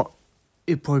 If not,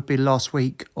 it'll probably be the last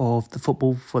week of the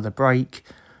football for the break.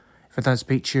 If I don't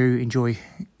speak to you, enjoy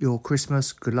your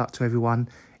Christmas. Good luck to everyone.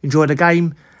 Enjoy the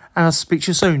game, and I'll speak to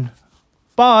you soon.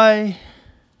 Bye.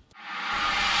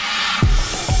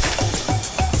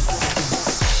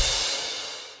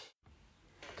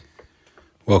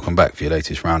 Welcome back for your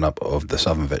latest roundup of the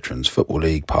Southern Veterans Football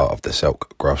League, part of the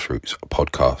Selk Grassroots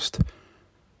podcast.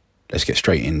 Let's get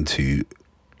straight into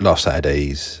last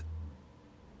Saturday's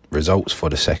results for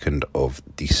the 2nd of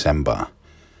December.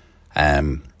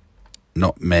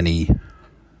 Not many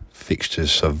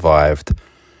fixtures survived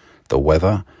the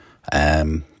weather,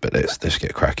 but let's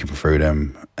get cracking through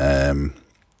them. As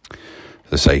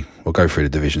I say, we'll go through the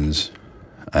divisions.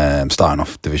 Starting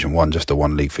off Division 1, just a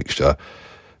one league fixture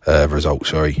result,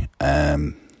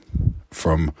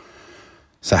 from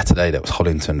Saturday. That was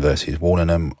Hollington versus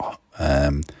Warnham.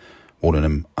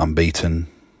 Warnham unbeaten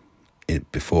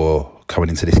before coming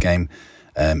into this game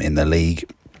in the league,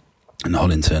 and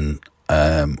Hollington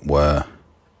were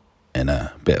in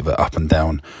a bit of an up and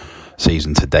down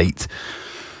season to date.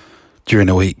 During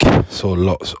the week, saw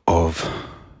lots of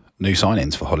new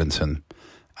signings for Hollington,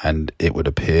 and it would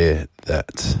appear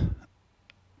that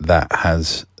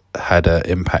has had an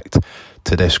impact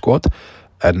to their squad,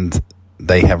 and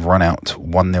they have run out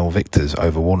 1-0 victors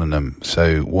over Warnham.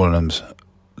 So Warnham's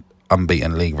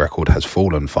unbeaten league record has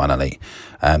fallen finally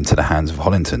to the hands of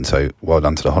Hollington. So well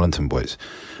done to the Hollington boys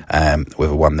with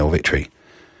a 1-0 victory.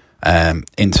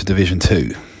 Into Division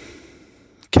 2,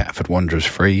 Catford Wanderers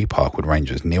 3, Parkwood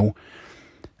Rangers 0.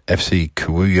 FC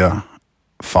Kawuya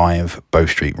 5, Bow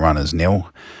Street Runners 0.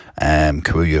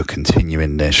 Kawuya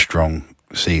continuing their strong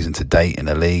season to date in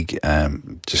the league,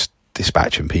 just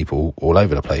dispatching people all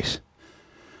over the place.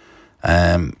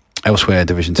 Elsewhere,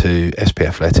 Division 2, SP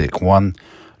Athletic 1,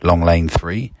 Long Lane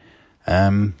 3.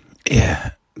 I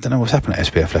don't know what's happened at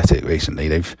SP Athletic recently.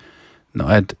 They've not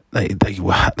had they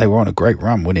were on a great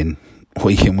run, winning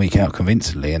week in, week out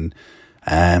convincingly, and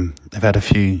they've had a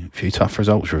few tough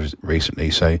results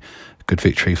recently. So good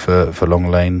victory for Long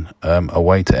Lane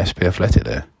away to SP Athletic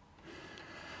there.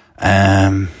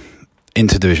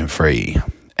 Into Division 3,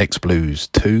 X Blues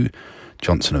 2,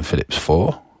 Johnson and Phillips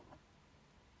 4,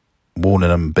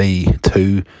 Warnham B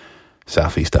 2,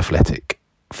 South East Athletic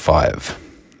 5.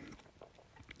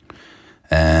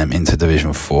 Into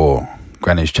Division 4,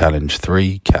 Greenwich Challenge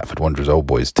 3, Catford Wanderers Old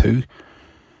Boys 2,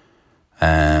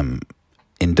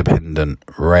 Independent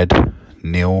Red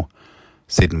 0,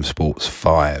 Sydenham Sports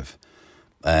 5.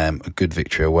 A good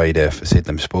victory away there for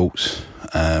Sydenham Sports.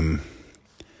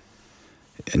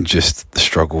 And just the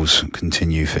struggles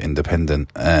continue for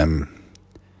Independent.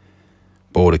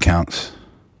 Board accounts,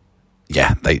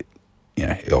 obviously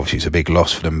it's a big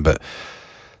loss for them, but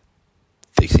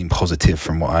they seem positive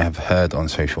from what I have heard on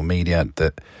social media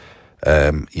that,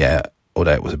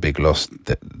 although it was a big loss,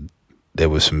 that there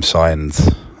were some signs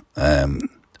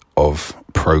of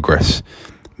progress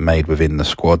made within the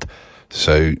squad.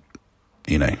 So,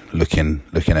 looking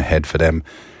ahead for them,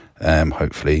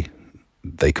 hopefully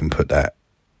they can put that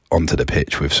onto the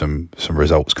pitch with some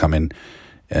results coming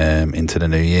into the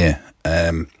new year.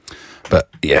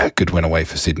 Good win away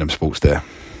for Sydenham Sports there.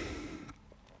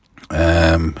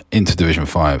 Into Division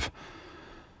 5,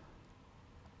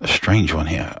 a strange one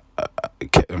here.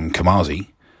 Kamazi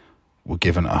were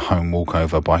given a home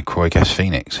walkover by Croydgas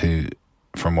Phoenix, who,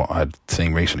 from what I'd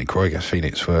seen recently, Croydgas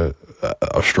Phoenix were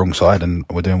a strong side and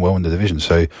were doing well in the division.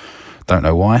 So don't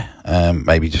know why.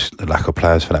 Maybe just the lack of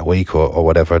players for that week or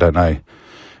whatever. I don't know. In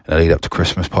the lead up to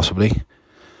Christmas, possibly.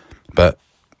 But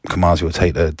Kamazi will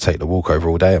take the walkover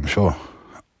all day, I'm sure.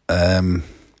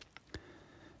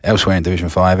 Elsewhere in Division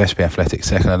 5, SP Athletic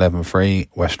 2nd 11 3,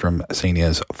 Westram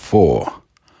Seniors 4.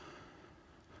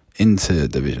 Into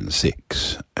Division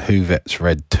 6, Hoovets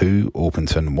Red 2,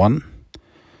 Orpington 1.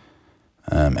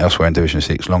 Elsewhere in Division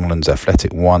 6, Longlands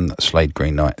Athletic 1, Slade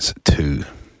Green Knights 2.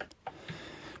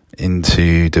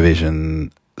 Into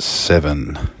Division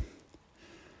 7,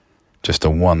 just a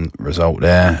 1 result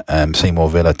there. Seymour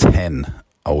Villa 10,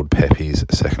 Old Peppies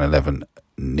 2nd 11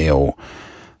 0.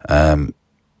 An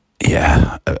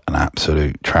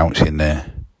absolute trouncing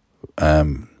there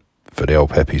for the Old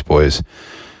Peppies boys.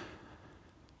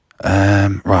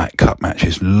 Cup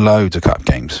matches, loads of cup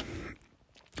games,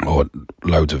 there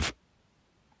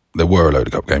were a load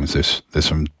of cup games. There's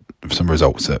some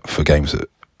results for games that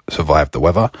survived the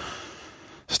weather.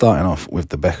 Starting off with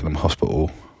the Beckenham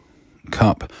Hospital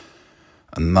Cup,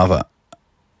 another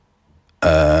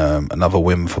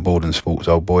win for Borden Sports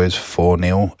Old Boys,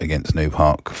 4-0 against New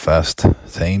Park first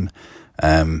team.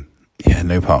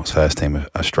 New Park's first team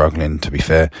are struggling, to be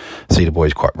fair. See the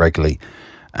boys quite regularly,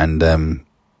 and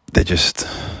they're just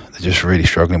really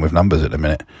struggling with numbers at the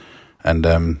minute, and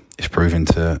it's proving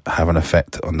to have an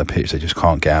effect on the pitch. They just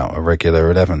can't get out a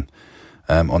regular 11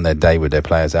 on their day with their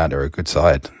players out. They're a good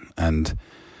side, and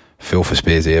Phil for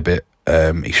Spearsy a bit.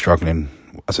 He's struggling,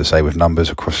 as I say, with numbers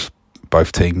across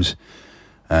both teams,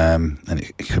 and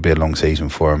it could be a long season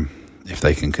for them if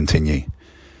they can continue.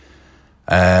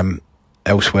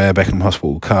 Elsewhere, Beckenham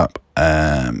Hospital Cup,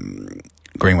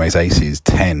 Greenways Aces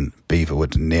 10,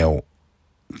 Beaverwood 0.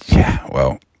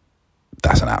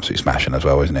 That's an absolute smashing as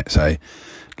well, isn't it? So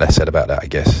less said about that, I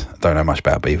guess. I don't know much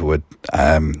about Beaverwood.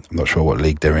 I'm not sure what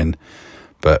league they're in,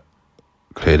 but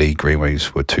clearly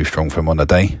Greenways were too strong for them on the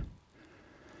day.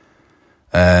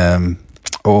 Hayden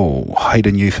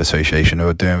Youth Association, who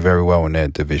are doing very well in their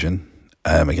division,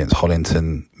 against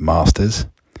Hollington Masters.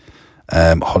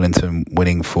 Hollington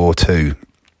winning 4-2,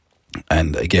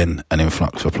 and again an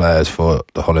influx of players for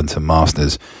the Hollington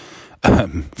Masters.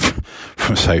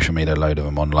 From social media, a load of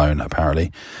them on loan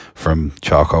apparently from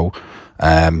Charcoal.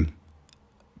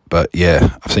 But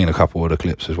yeah, I've seen a couple of the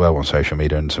clips as well on social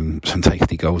media, and some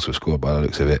tasty goals were scored by the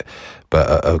looks of it.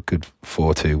 But a good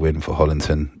 4-2 win for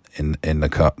Hollington in the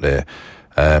cup there.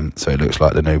 So it looks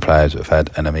like the new players have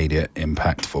had an immediate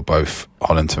impact for both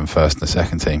Hollington first and the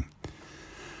second team.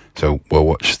 So we'll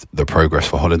watch the progress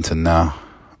for Hollington now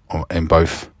in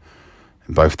both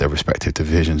their respective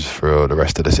divisions for the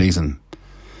rest of the season.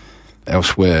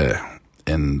 Elsewhere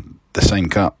in the same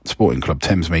cup, Sporting Club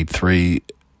Thamesmead 3,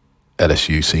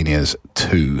 LSU Seniors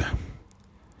 2.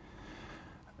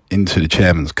 Into the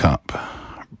Chairman's Cup,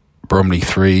 Bromley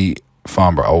 3,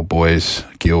 Farnborough Old Boys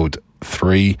Guild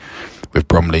 3, with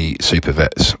Bromley Super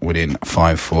Vets winning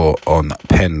 5-4 on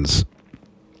Pens.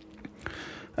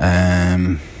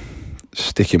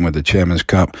 Sticking with the Chairman's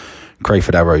Cup,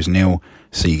 Crayford Arrows 0,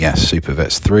 Seagas Super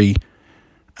Vets 3,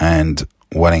 and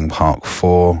Welling Park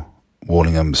 4,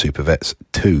 Wallingham Super Vets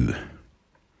 2.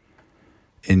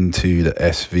 Into the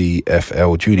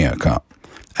SVFL Junior Cup,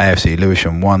 AFC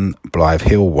Lewisham 1, Blythe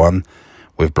Hill 1,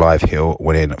 with Blythe Hill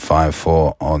winning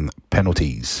 5-4 on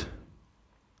penalties.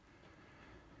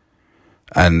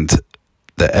 And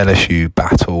the LSU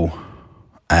battle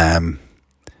in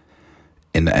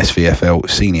the SVFL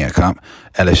Senior Cup,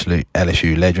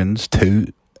 LSU Legends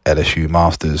 2, LSU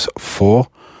Masters 4.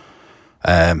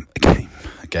 A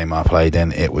game I played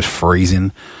in, it was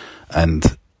freezing, and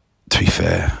to be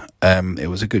fair, it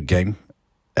was a good game.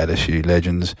 LSU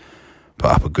Legends put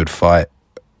up a good fight.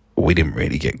 We didn't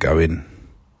really get going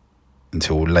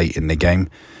until late in the game,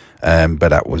 but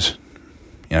that was,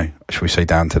 should we say,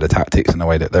 down to the tactics and the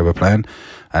way that they were playing,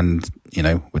 and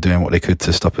were doing what they could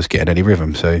to stop us getting any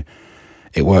rhythm. So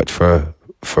it worked for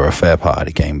a fair part of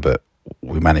the game, but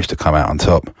we managed to come out on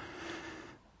top.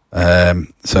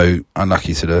 So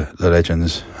unlucky to the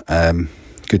Legends.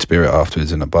 Good spirit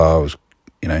afterwards in the bar. Was,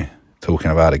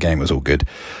 talking about the game was all good.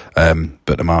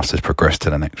 But the Masters progressed to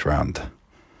the next round.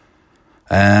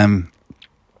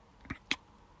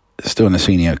 Still in the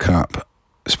Senior Cup,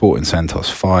 Sporting Santos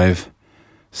 5,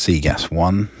 Seagas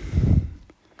 1.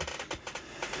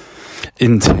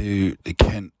 Into the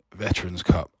Kent Veterans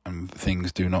Cup, and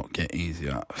things do not get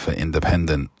easier for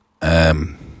Independent.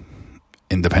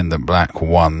 Independent Black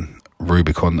 1,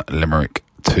 Rubicon Limerick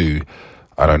 2.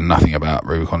 I know nothing about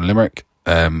Rubicon Limerick,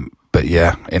 but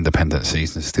yeah, Independent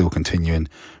season is still continuing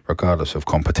regardless of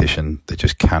competition. They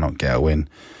just cannot get a win.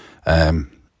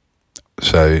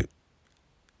 So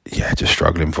yeah, just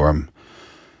struggling for them.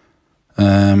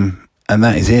 And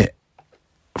that is it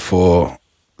for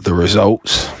the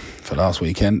results for last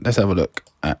weekend. Let's have a look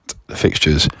at the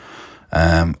fixtures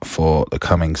for the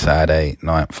coming Saturday,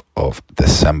 9th of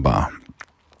December.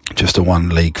 Just a one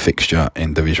league fixture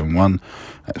in Division 1.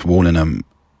 That's Wallingham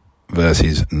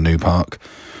versus New Park.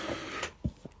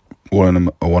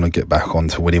 Wallingham want to get back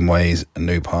onto winning ways, and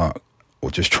New Park will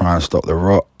just try and stop the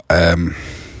rot.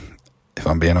 If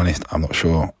I'm being honest, I'm not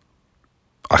sure.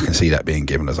 I can see that being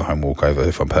given as a home walkover,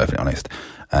 if I'm perfectly honest.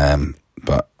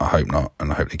 But I hope not,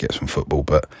 and I hope they get some football.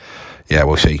 But yeah,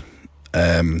 we'll see.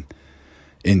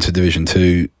 Into Division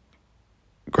 2,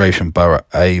 Gresham Borough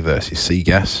A versus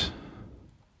Seagas.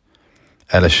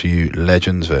 LSU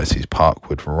Legends versus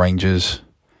Parkwood Rangers.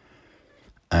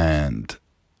 And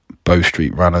Bow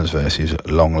Street Runners versus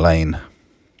Long Lane.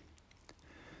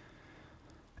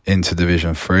 Into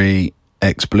Division 3,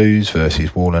 X Blues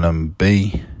versus Wallingham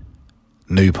B.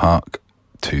 New Park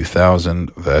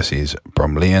 2000 versus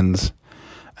Bromleyans.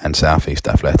 And South East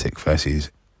Athletic versus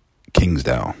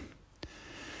Kingsdale.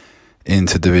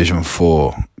 Into Division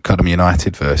 4, Cudham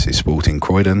United versus Sporting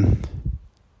Croydon.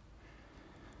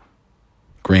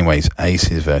 Greenways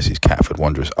Aces versus Catford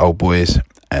Wanderers Old Boys,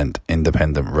 and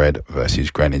Independent Red versus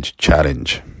Greenwich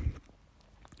Challenge.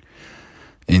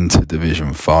 Into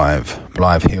Division 5,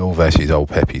 Blythe Hill versus Old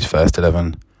Peppy's First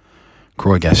 11.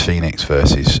 Croygas Phoenix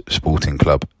versus Sporting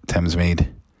Club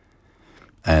Thamesmead,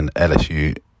 and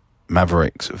LSU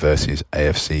Mavericks versus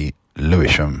AFC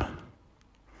Lewisham.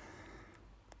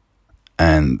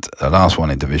 And the last one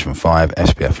in Division 5,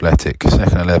 SP Athletic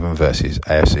Second 11 versus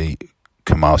AFC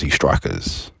Kamasi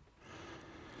Strikers.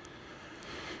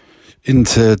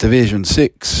 Into Division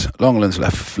 6, Longlands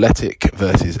Athletic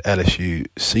versus LSU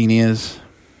Seniors.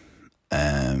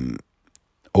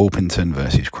 Orpington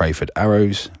versus Crayford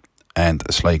Arrows. And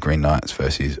Slade Green Knights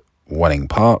versus Welling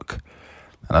Park.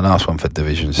 And the last one for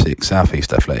Division 6, South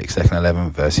East Athletic Second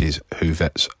 11 versus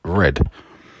Hoovets Red.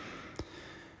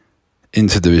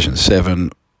 Into Division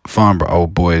 7, Farnborough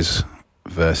Old Boys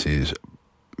versus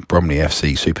Bromley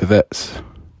FC Super Vets.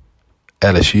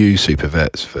 LSU Super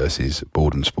Vets versus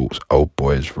Borden Sports Old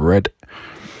Boys Red.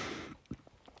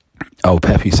 Old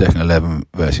Peppy Second 11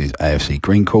 versus AFC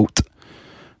Greencourt.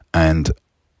 And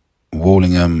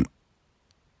Wallingham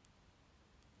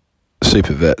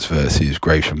Super Vets versus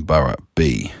Gresham Borough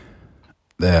B.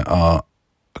 There are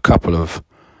a couple of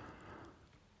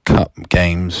cup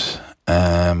games.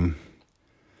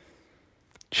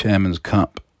 Chairman's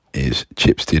Cup is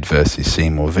Chipstead versus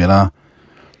Seymour Villa,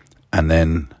 and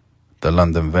then the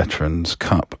London Veterans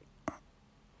Cup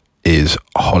is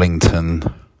Hollington.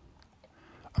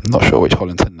 I'm not sure which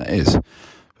Hollington that is,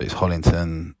 but it's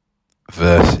Hollington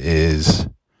versus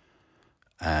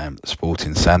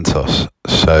Sporting Santos.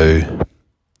 So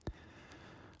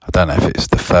I don't know if it's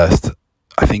the first.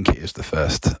 I think it is the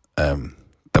first.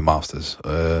 The Masters.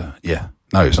 No,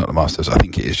 it's not the Masters. I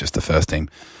think it is just the first team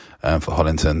for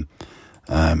Hollington.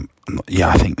 I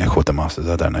think they're called the Masters.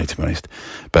 I don't know, to be honest,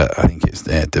 but I think it's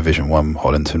Division 1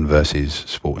 Hollington versus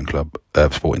Sporting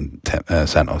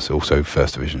Santos, also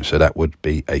First Division. So that would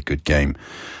be a good game.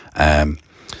 That's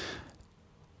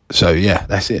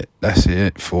it. That's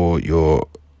it for your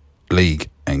league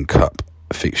and cup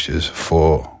fixtures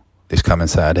for this coming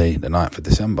Saturday, the 9th of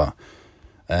December.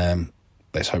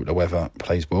 Let's hope the weather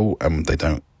plays ball and they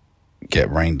don't get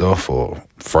rained off or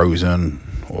frozen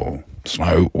or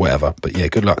snow, whatever. But yeah,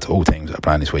 good luck to all teams that are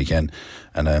playing this weekend,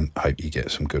 and hope you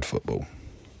get some good football.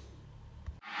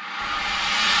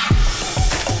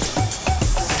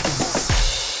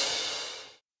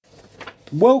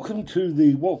 Welcome to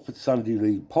the Watford Sunday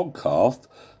League podcast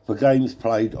for games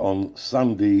played on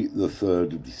Sunday the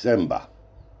 3rd of December.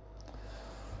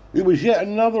 It was yet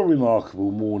another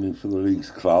remarkable morning for the league's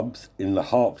clubs in the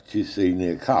Hertfordshire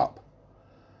Senior Cup.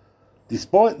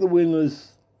 Despite the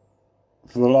winners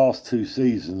for the last two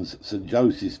seasons, St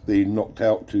Joseph's being knocked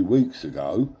out 2 weeks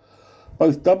ago,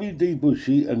 both WD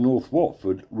Bushey and North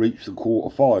Watford reached the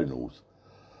quarter-finals,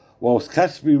 whilst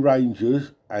Cassiobury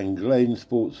Rangers and Glen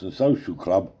Sports and Social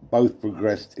Club both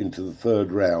progressed into the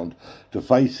third round to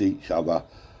face each other,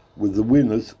 with the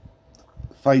winners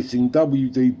facing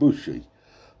WD Bushey,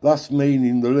 thus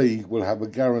meaning the league will have a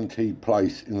guaranteed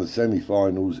place in the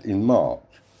semi-finals in March.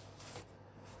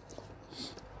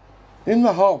 In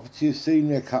the Hertfordshire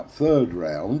Senior Cup third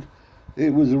round,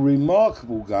 it was a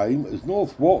remarkable game as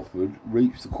North Watford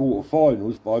reached the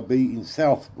quarter-finals by beating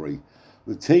Southbury,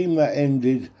 the team that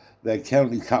ended their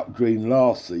County Cup dream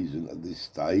last season at this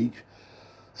stage,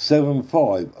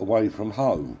 7-5 away from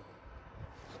home.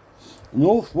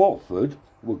 North Watford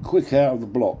were quick out of the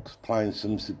blocks, playing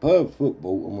some superb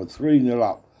football, and were 3-0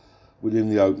 up within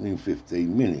the opening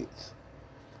 15 minutes.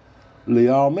 Lee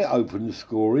Armit opened the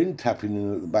scoring, tapping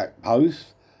in at the back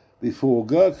post, before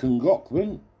Gurkan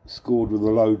Gockman scored with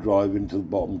a low drive into the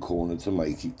bottom corner to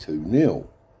make it 2-0.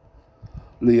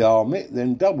 Lee Armit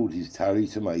then doubled his tally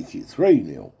to make it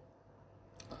 3-0.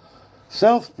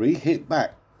 Southbury hit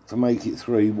back to make it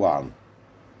 3-1.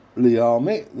 Lee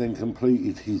Armit then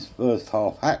completed his first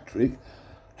half hat-trick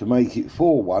to make it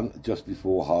 4-1 just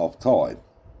before half-time.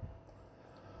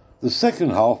 The second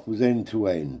half was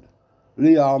end-to-end.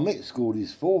 Lee Armit scored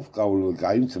his fourth goal of the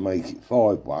game to make it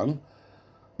 5-1,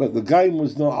 but the game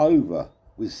was not over,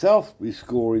 with Southbury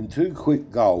scoring two quick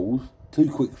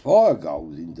fire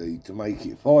goals indeed, to make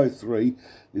it 5-3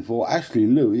 before Ashley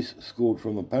Lewis scored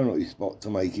from a penalty spot to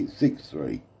make it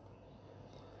 6-3.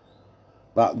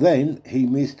 But then he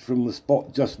missed from the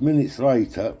spot just minutes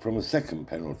later from a second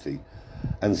penalty,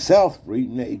 and Southbury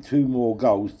netted two more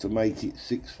goals to make it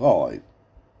 6-5.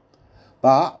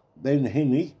 But then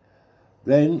Hinney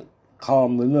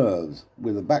calmed the nerves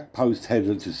with a back post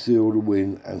header to seal the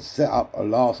win and set up a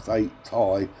last 8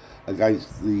 tie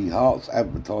against the Hearts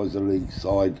Advertiser League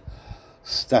side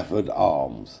Stafford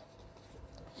Arms.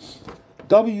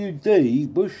 WD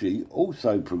Bushey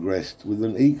also progressed with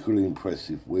an equally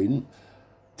impressive win,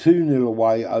 2-0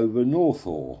 away over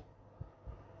Northaw.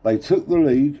 They took the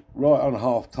lead right on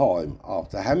half-time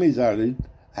after Hamiz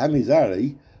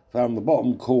Ali found the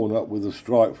bottom corner with a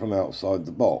strike from outside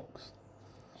the box.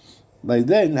 They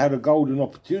then had a golden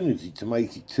opportunity to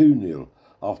make it 2-0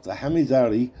 after Hamiz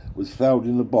Ali was fouled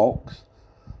in the box,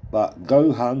 but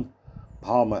Gohan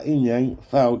Palmer Inyang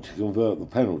failed to convert the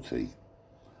penalty.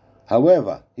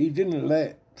 However, he didn't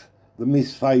let the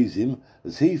miss faze him,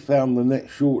 as he found the net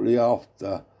shortly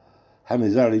after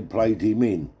Hamiz Ali played him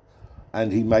in,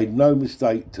 and he made no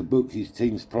mistake to book his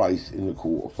team's place in the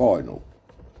quarter-final.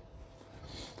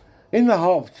 In the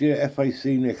Hertfordshire FA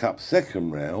Senior Cup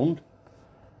second round,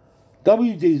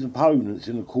 WD's opponents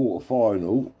in the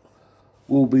quarter-final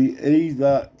will be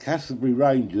either Cassiobury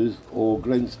Rangers or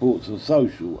Glen Sports and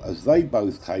Social, as they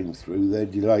both came through their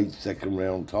delayed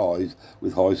second-round ties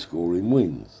with high-scoring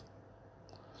wins.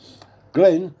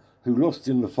 Glen, who lost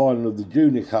in the final of the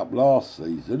Junior Cup last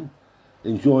season,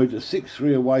 enjoyed a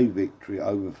 6-3 away victory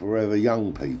over Forever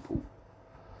Young People.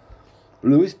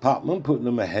 Lewis Putman put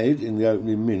them ahead in the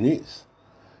opening minutes.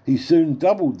 He soon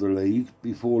doubled the lead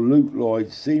before Luke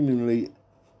Lloyd seemingly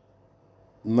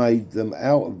made them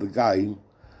out of the game,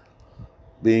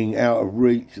 being out of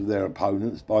reach of their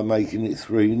opponents by making it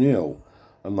 3-0,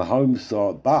 and the home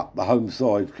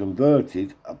side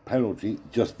converted a penalty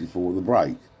just before the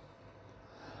break.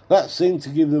 That seemed to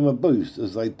give them a boost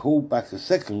as they pulled back a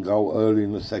second goal early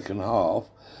in the second half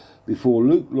before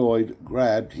Luke Lloyd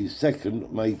grabbed his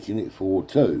second, making it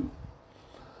 4-2.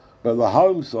 but the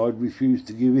home side refused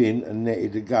to give in and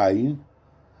netted again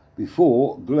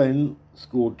before Glenn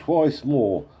scored twice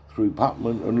more through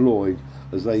Putman and Lloyd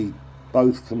as they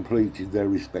both completed their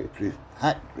respective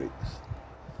hat-tricks.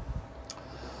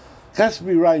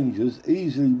 Casby Rangers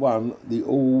easily won the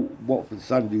all-Watford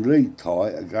Sunday League tie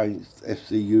against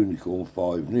FC Unicorn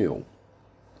 5-0.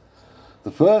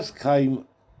 The first came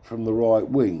from the right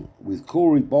wing, with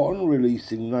Corey Botton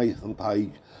releasing Nathan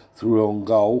Page through on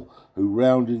goal, who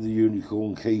rounded the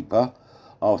Unicorn keeper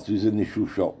after his initial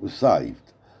shot was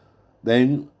saved,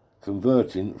 then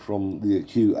converting from the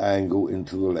acute angle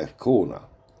into the left corner.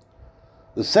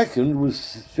 The second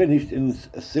was finished in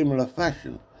a similar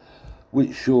fashion,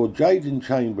 which saw Jaden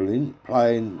Chamberlain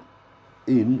playing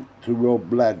in to Rob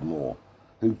Bladmore,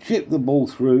 who chipped the ball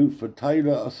through for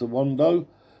Taylor Osawondo,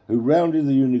 who rounded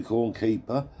the Unicorn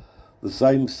keeper the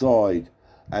same side,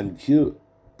 and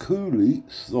Cooley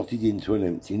slotted into an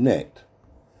empty net.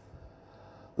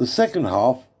 The second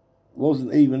half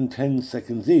wasn't even 10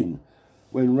 seconds in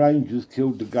when Rangers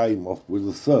killed the game off with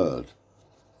a third.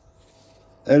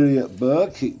 Elliot Burr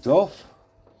kicked off,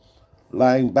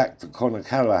 laying back to Connor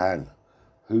Callaghan,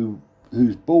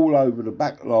 whose ball over the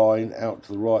back line out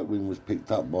to the right wing was picked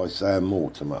up by Sam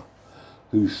Mortimer,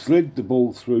 who slid the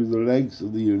ball through the legs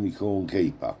of the Unicorn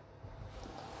keeper.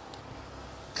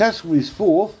 Casby's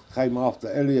fourth came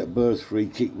after Elliot Burr's free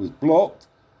kick was blocked,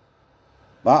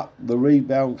 but the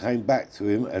rebound came back to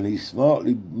him and he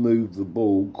smartly moved the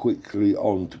ball quickly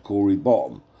on to Corey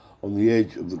Bottom on the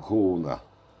edge of the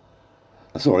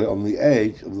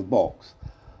box,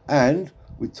 and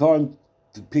with time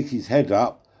to pick his head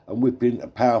up and whip in a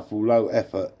powerful low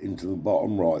effort into the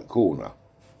bottom right corner.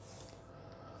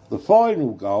 The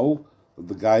final goal of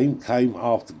the game came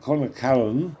after Connor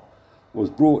Callan was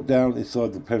brought down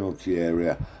inside the penalty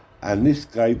area, and this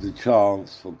gave the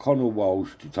chance for Connor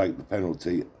Walsh to take the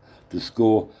penalty to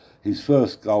score his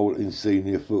first goal in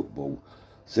senior football,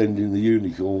 sending the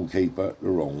Unicorn keeper the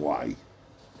wrong way.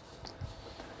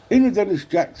 In the Dennis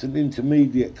Jackson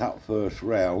Intermediate Cup first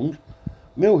round,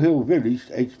 Mill Hill Village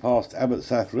edged past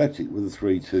Abbots Athletic with a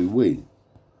 3-2 win.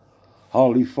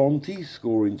 Harley Fonte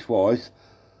scoring twice,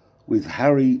 with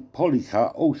Harry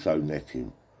Polica also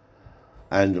netting,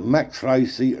 and Max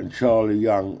Lacey and Charlie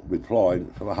Young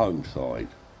replying for the home side.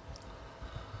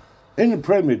 In the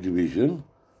Premier Division,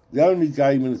 the only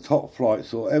game in the top flight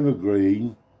saw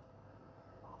Evergreen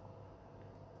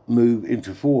move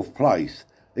into fourth place,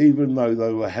 even though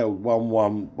they were held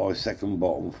 1-1 by second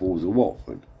bottom Forza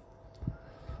Watford.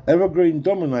 Evergreen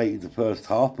dominated the first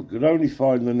half but could only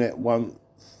find the net once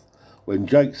when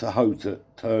Jake Sahota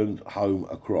turned home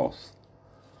across.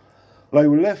 They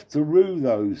were left to rue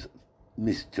those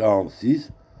missed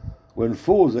chances when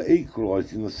Forza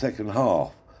equalised in the second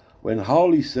half, when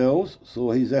Harley Sells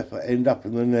saw his effort end up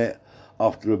in the net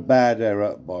after a bad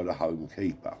error by the home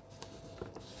keeper.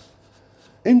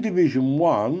 In Division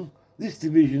 1, this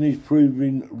division is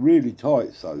proving really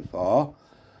tight so far,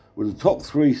 with the top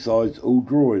three sides all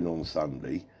drawing on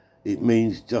Sunday. It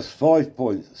means just 5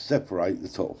 points separate the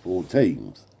top four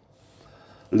teams.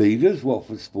 Leaders,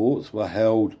 Watford Sports, were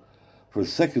held for a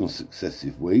second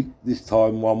successive week, this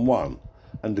time 1-1,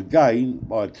 and again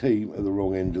by a team at the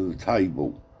wrong end of the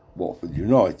table, Watford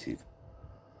United.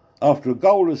 After a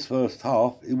goalless first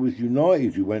half, it was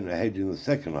United who went ahead in the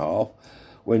second half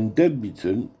when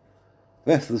debutant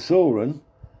Vethasoran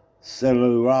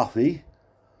Selurathi,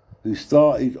 who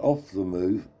started off the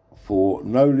move for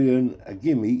Nolian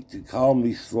Agimi to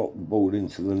calmly slot the ball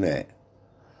into the net.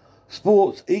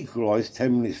 Sports equalised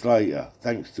 10 minutes later,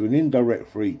 thanks to an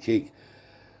indirect free kick,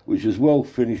 which was well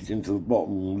finished into the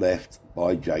bottom left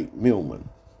by Jake Millman.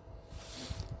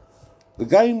 The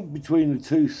game between the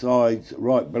two sides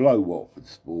right below Watford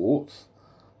Sports,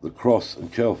 the Cross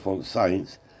and Chalfont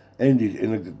Saints, ended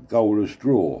in a goalless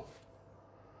draw.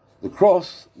 The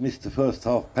Cross missed the first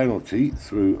half penalty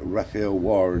through Raphael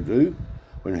Waradu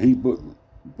when he put the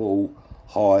ball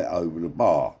high over the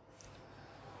bar.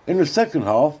 In the second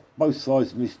half, both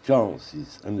sides missed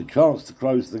chances and the chance to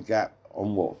close the gap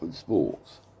on Watford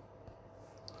Sports.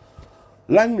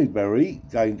 Langleybury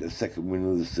gained a second win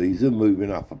of the season,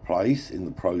 moving up a place in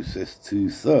the process to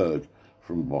third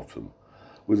from bottom,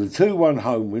 with a 2-1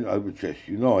 home win over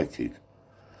Chester United.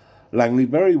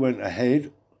 Langleybury went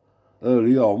ahead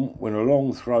early on when a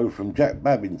long throw from Jack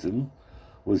Babington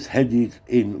was headed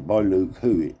in by Luke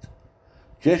Hewitt.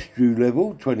 Chester drew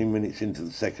level 20 minutes into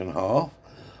the second half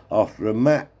after a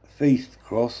Matt Feast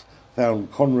cross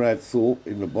found Conrad Thorpe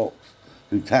in the box,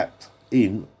 who tapped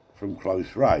in from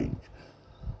close range.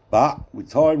 But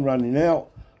with time running out,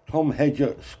 Tom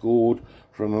Hedger scored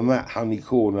from a Matt Honey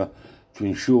corner to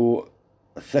ensure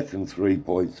a second 3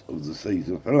 points of the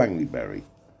season for Langleyberry.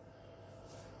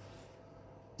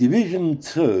 Division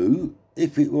 2,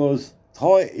 if it was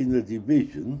tight in the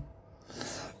division,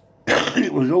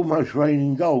 it was almost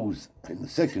raining goals in the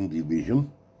second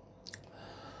division,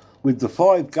 with the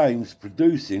 5 games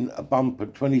producing a bumper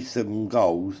 27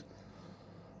 goals,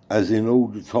 as in all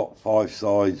the top 5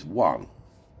 sides won.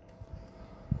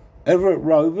 Everett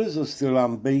Rovers are still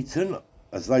unbeaten,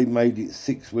 as they made it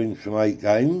 6 wins from 8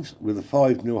 games, with a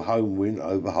 5-0 home win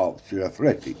over Hertfordshire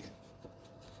Athletic.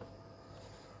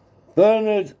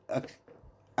 Bernard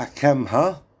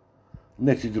Akamha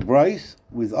netted a brace,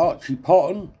 with Archie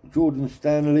Potton, Jordan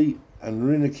Stanley and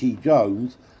Rinaki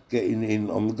Jones getting in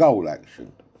on the goal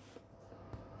action.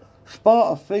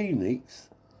 Sparta Phoenix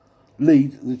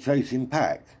lead the chasing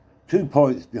pack, 2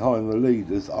 points behind the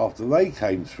leaders after they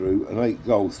came through an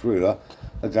 8-goal thriller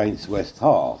against West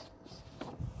Hearts.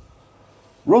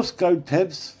 Roscoe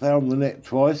Tebbs found the net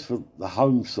twice for the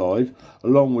home side,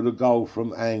 along with a goal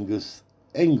from Angus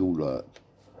Engelert.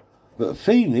 But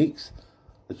Phoenix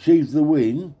achieved the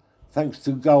win thanks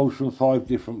to goals from 5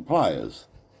 different players: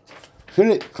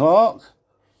 Philip Clark,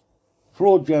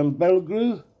 Florjan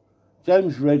Belgru,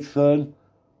 James Redfern,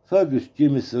 Fergus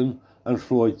Jimison and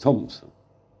Floyd Thompson.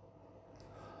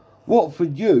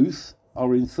 Watford Youth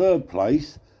are in 3rd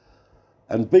place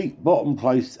and beat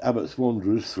bottom-placed Abbots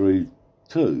Wanderers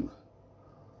 3-2.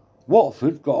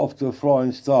 Watford got off to a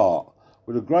flying start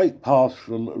with a great pass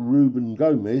from Ruben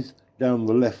Gomez down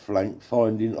the left flank,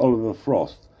 finding Oliver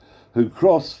Frost, who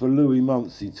crossed for Louis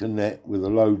Munsey to net with a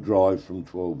low drive from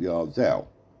 12 yards out.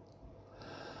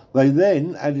 They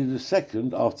then added a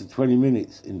second after 20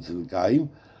 minutes into the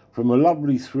game from a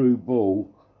lovely through ball,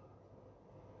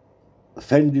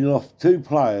 fending off 2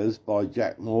 players by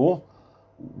Jack Moore,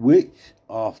 which,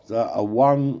 after a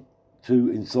 1-2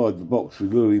 inside the box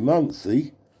with Louis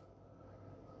Munsey,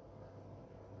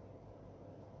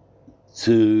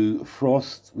 to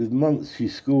Frost, with Munsey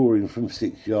scoring from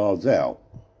 6 yards out.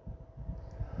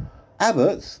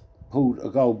 Abbots pulled a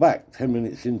goal back 10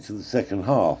 minutes into the second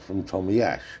half from Tommy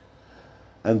Ash,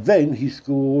 and then he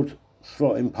scored,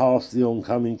 slotting past the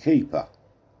oncoming keeper.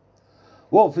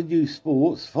 Watford Youth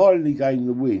Sports finally gained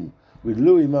the win, with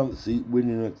Louis Munsey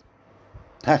winning a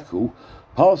tackle,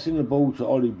 passing the ball to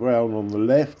Ollie Brown on the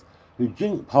left, who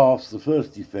jinked past the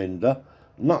first defender,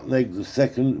 nutmegged the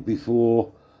second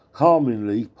before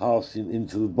calmingly passing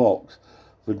into the box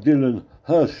for Dylan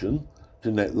Hershen to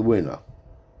net the winner.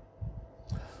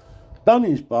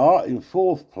 Dunningsbar in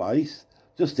 4th place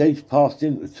just edged past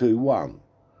into 2-1.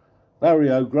 Barry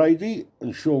O'Grady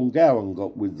and Sean Gowan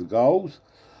got with the goals,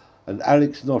 and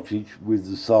Alex Nottage with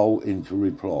the sole into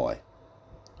reply.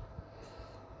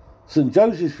 St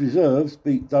Joseph's Reserves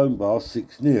beat Donebar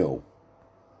 6-0.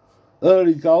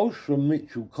 Early goals from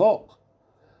Mitchell Cock,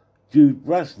 Jude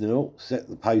Brasnell set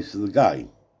the pace of the game.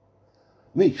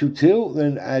 Mitchell Till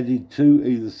then added 2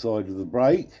 either side of the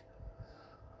break.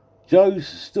 Joe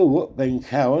Stewart, Ben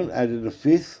Cowan, added a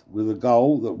 5th with a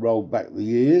goal that rolled back the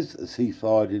years as he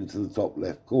fired into the top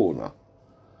left corner.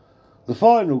 The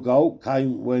final goal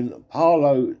came when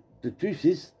Paolo De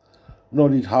Tusis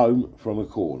nodded home from a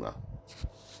corner.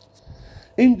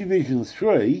 In Division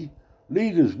 3,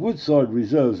 leaders Woodside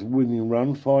Reserves' winning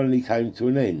run finally came to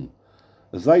an end,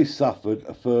 as they suffered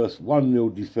a first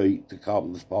 1-0 defeat to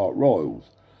Carpenters Park Royals,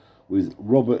 with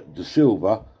Robert De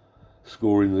Silva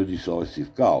scoring the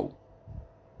decisive goal.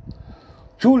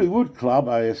 Chorley Wood Club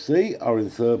AFC are in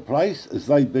 3rd place as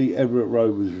they beat Everett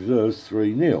Rovers Reserves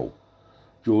 3-0.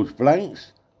 George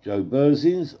Blanks, Joe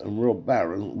Burzins and Rob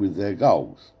Barron with their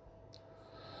goals.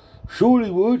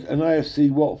 Chorley Wood and AFC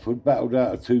Watford battled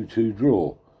out a 2-2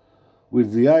 draw,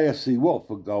 with the AFC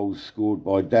Watford goals scored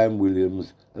by Dan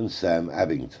Williams and Sam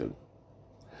Abington.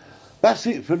 That's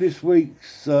it for this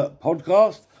week's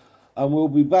podcast, and we'll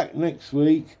be back next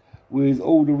week with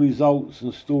all the results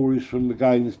and stories from the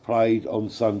games played on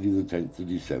Sunday the 10th of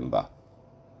December.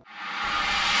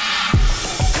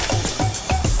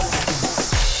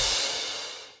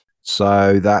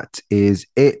 So that is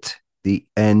it, the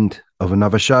end of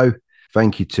another show.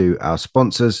 Thank you to our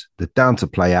sponsors, the Down to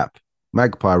Play app,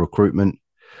 Magpie Recruitment,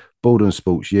 Baldwin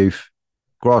Sports Youth,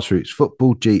 Grassroots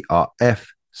Football, GRF,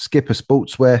 Skipper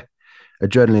Sportswear,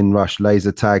 Adrenaline Rush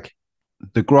Laser Tag,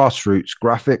 the Grassroots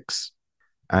Graphics,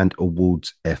 and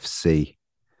Awards FC.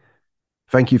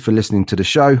 Thank you for listening to the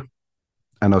show,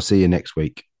 and I'll see you next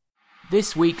week.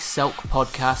 This week's Selk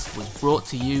podcast was brought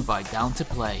to you by Down to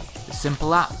Play, the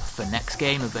simple app for next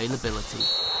game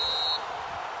availability.